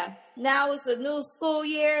 Yeah. Now it's a new school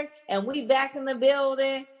year and we back in the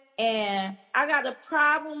building. And I got a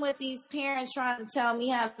problem with these parents trying to tell me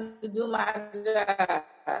how to do my job.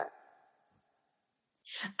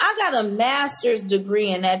 I got a master's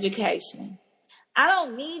degree in education. I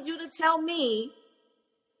don't need you to tell me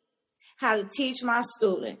how to teach my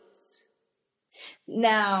students.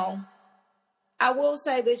 Now, I will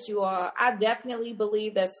say this, you all. I definitely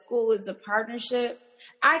believe that school is a partnership.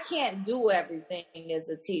 I can't do everything as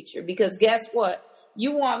a teacher because guess what?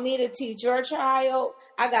 You want me to teach your child?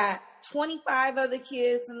 I got 25 other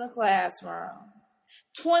kids in the classroom,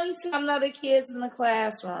 20-some other kids in the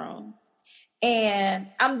classroom, and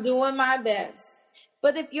I'm doing my best.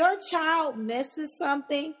 But if your child misses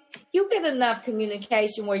something, you get enough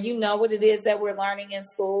communication where you know what it is that we're learning in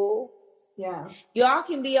school. Yeah. Y'all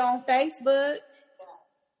can be on Facebook.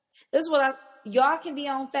 This is what y'all can be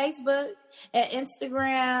on Facebook and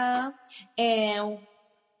Instagram and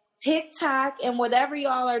TikTok and whatever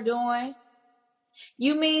y'all are doing.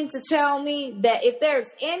 You mean to tell me that if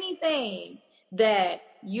there's anything that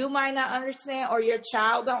you might not understand or your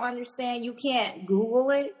child don't understand, you can't Google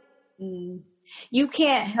it? You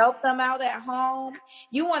can't help them out at home?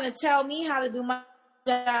 You want to tell me how to do my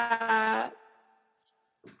job?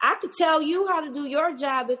 I could tell you how to do your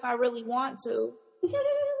job if I really want to.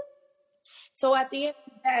 So at the end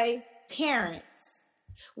of the day, parents,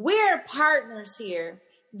 we're partners here.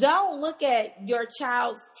 Don't look at your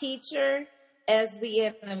child's teacher as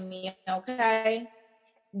the enemy, okay?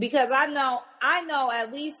 Because I know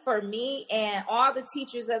at least for me and all the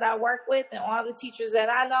teachers that I work with and all the teachers that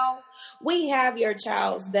I know, we have your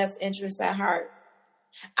child's best interests at heart.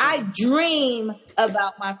 I dream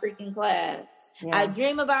about my freaking class. Yeah. I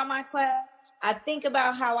dream about my class. I think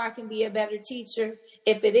about how I can be a better teacher.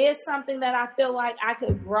 If it is something that I feel like I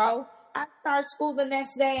could grow, I start school the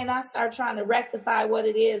next day and I start trying to rectify what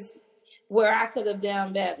it is where I could have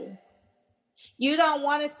done better. You don't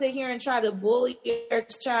want to sit here and try to bully your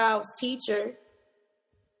child's teacher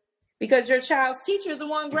because your child's teacher is the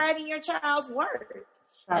one grading your child's work.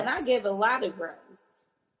 Right. And I give a lot of grace.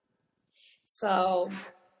 So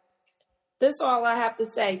that's all I have to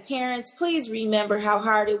say. Parents, please remember how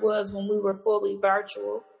hard it was when we were fully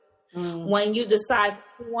virtual. When you decide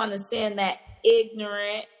you want to send that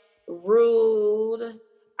ignorant, rude,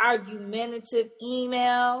 argumentative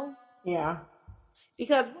email. Yeah.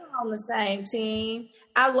 Because we're on the same team.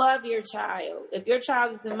 I love your child. If your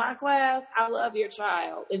child is in my class, I love your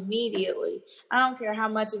child immediately. I don't care how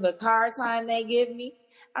much of a hard time they give me.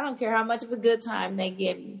 I don't care how much of a good time they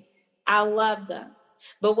give me. I love them.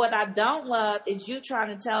 But what I don't love is you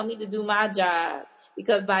trying to tell me to do my job.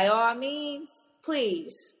 Because by all means,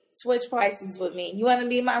 please switch places with me. You want to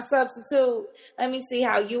be my substitute? Let me see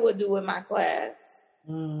how you would do in my class.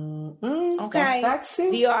 Okay? That's too.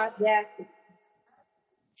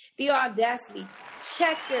 The audacity.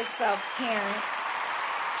 Check yourself, parents.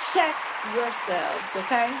 Check yourselves,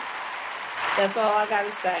 okay? That's all I got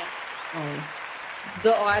to say.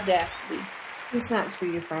 The audacity. It's not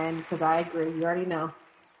true, your friend, because I agree. You already know.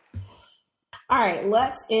 All right,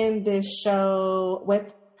 let's end this show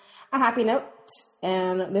with a happy note.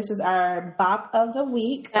 And this is our bop of the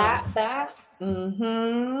week. Bop.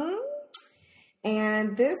 Mm-hmm.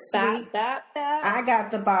 And this week, I got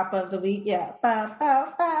the bop of the week. Yeah, bop.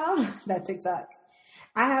 That's exact.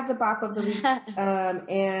 I have the bop of the week.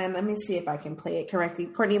 And let me see if I can play it correctly.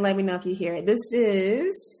 Courtney, let me know if you hear it. This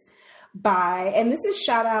is and this is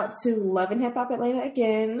shout out to Love and Hip Hop Atlanta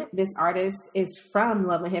again. This artist is from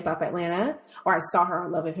Love and Hip Hop Atlanta, or I saw her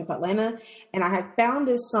on Love and Hip Hop Atlanta, and I had found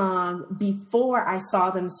this song before I saw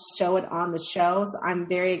them show it on the show, so I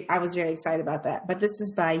was very excited about that. But this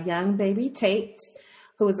is by Young Baby Tate,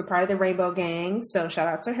 who is a part of the Rainbow Gang, so shout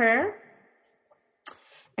out to her.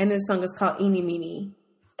 And this song is called Eeny Meeny.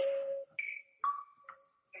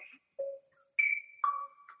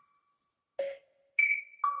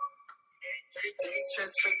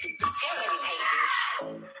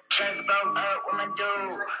 Just broke up with my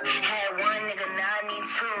dude. Had one nigga, now I need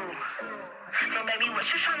two. So baby, what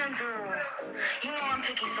you tryna do? You know I'm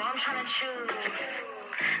picky, so I'm tryna choose.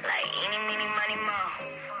 Like eeny, meeny, money, mo.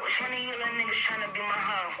 Which one of you little niggas tryna be my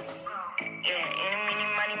hoe? Yeah, eeny, meeny,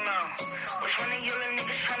 money, mo. Which one of you little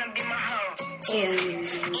niggas tryna be my hoe? Eeny,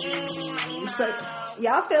 meeny, money, mo. So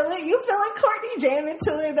y'all feel it? You feeling Courtney jamming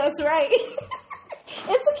to it? That's right.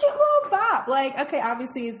 It's a cute little bop. Like, okay,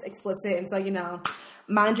 obviously it's explicit, and so,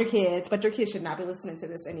 mind your kids, but your kids should not be listening to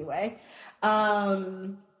this anyway.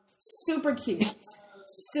 Super cute.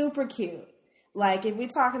 Super cute. Like, if we're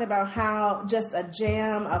talking about how just a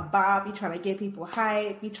jam, a bop, you trying to get people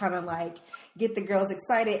hype, you trying to, get the girls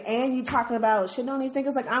excited, and you talking about shit on these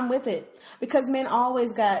niggas, I'm with it. Because men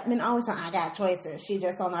always say, I got choices. She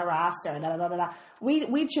just on my roster, da da da da.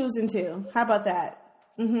 We choosing too. How about that?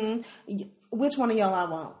 Mm-hmm. Which one of y'all I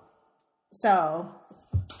want? So,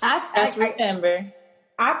 I remember.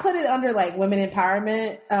 I put it under women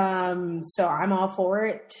empowerment. So I'm all for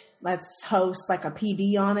it. Let's host a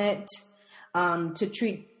PD on it. To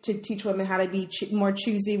teach women how to be more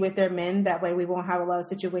choosy with their men. That way we won't have a lot of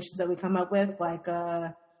situations that we come up with.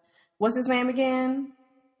 What's his name again?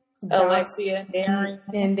 Alexia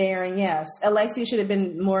Darren, yes. Alexia should have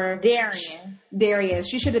been more Darian.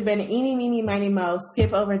 She should have been eeny, meeny, miny, mo.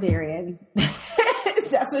 Skip over Darian.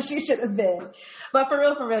 That's what she should have been. But for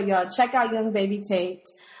real, y'all, check out Young Baby Tate.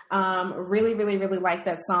 Really, really, really like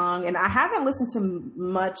that song. And I haven't listened to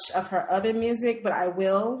much of her other music, but I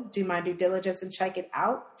will do my due diligence and check it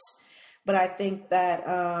out. But I think that,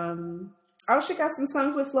 she got some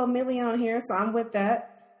songs with Flo Milli on here, so I'm with that.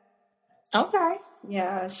 Okay.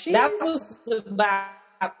 Yeah, that was about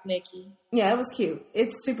Nikki. Yeah, it was cute.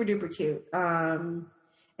 It's super duper cute. And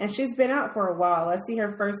she's been out for a while. I see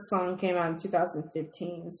her first song came out in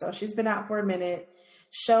 2015, so she's been out for a minute.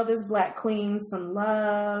 Show this Black queen some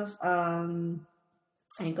love, and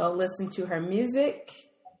go listen to her music.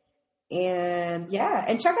 And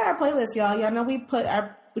check out our playlist, y'all. Y'all know we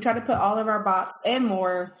try to put all of our bops and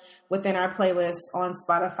more within our playlist on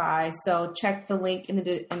Spotify. So check the link in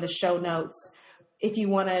the show notes if you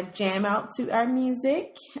want to jam out to our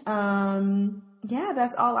music.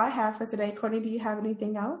 That's all I have for today. Courtney, do you have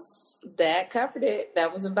anything else? That covered it.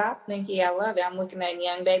 That was a bop, Nikki. I love it. I'm looking at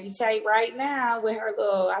Young Baby Tate right now with her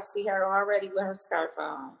I see her already with her scarf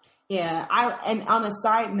on. Yeah. And on a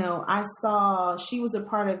side note, I saw she was a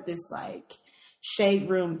part of this Shade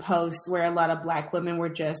Room post where a lot of Black women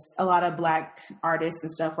a lot of Black artists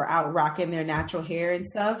and stuff were out rocking their natural hair and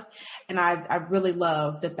stuff. And I really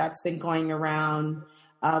love that that's been going around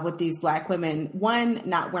with these Black women, one,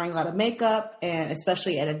 not wearing a lot of makeup, and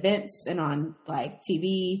especially at events and on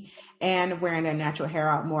TV, and wearing their natural hair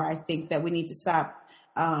out more. I think that we need to stop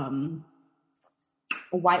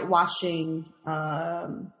whitewashing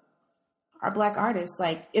our Black artists.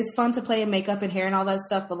 It's fun to play in makeup and hair and all that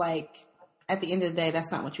stuff, but at the end of the day,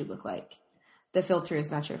 that's not what you look like. The filter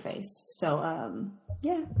is not your face. So,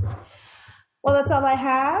 Well, that's all I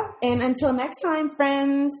have. And until next time,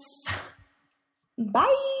 friends,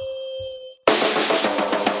 bye.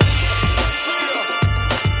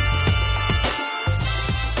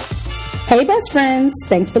 Hey, best friends.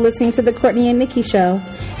 Thanks for listening to The Courtney and Nikki Show.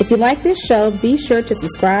 If you like this show, be sure to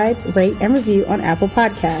subscribe, rate, and review on Apple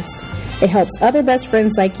Podcasts. It helps other best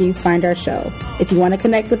friends like you find our show. If you want to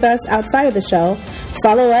connect with us outside of the show,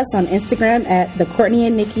 follow us on Instagram at The Courtney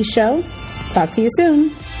and Nikki Show. Talk to you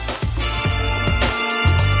soon.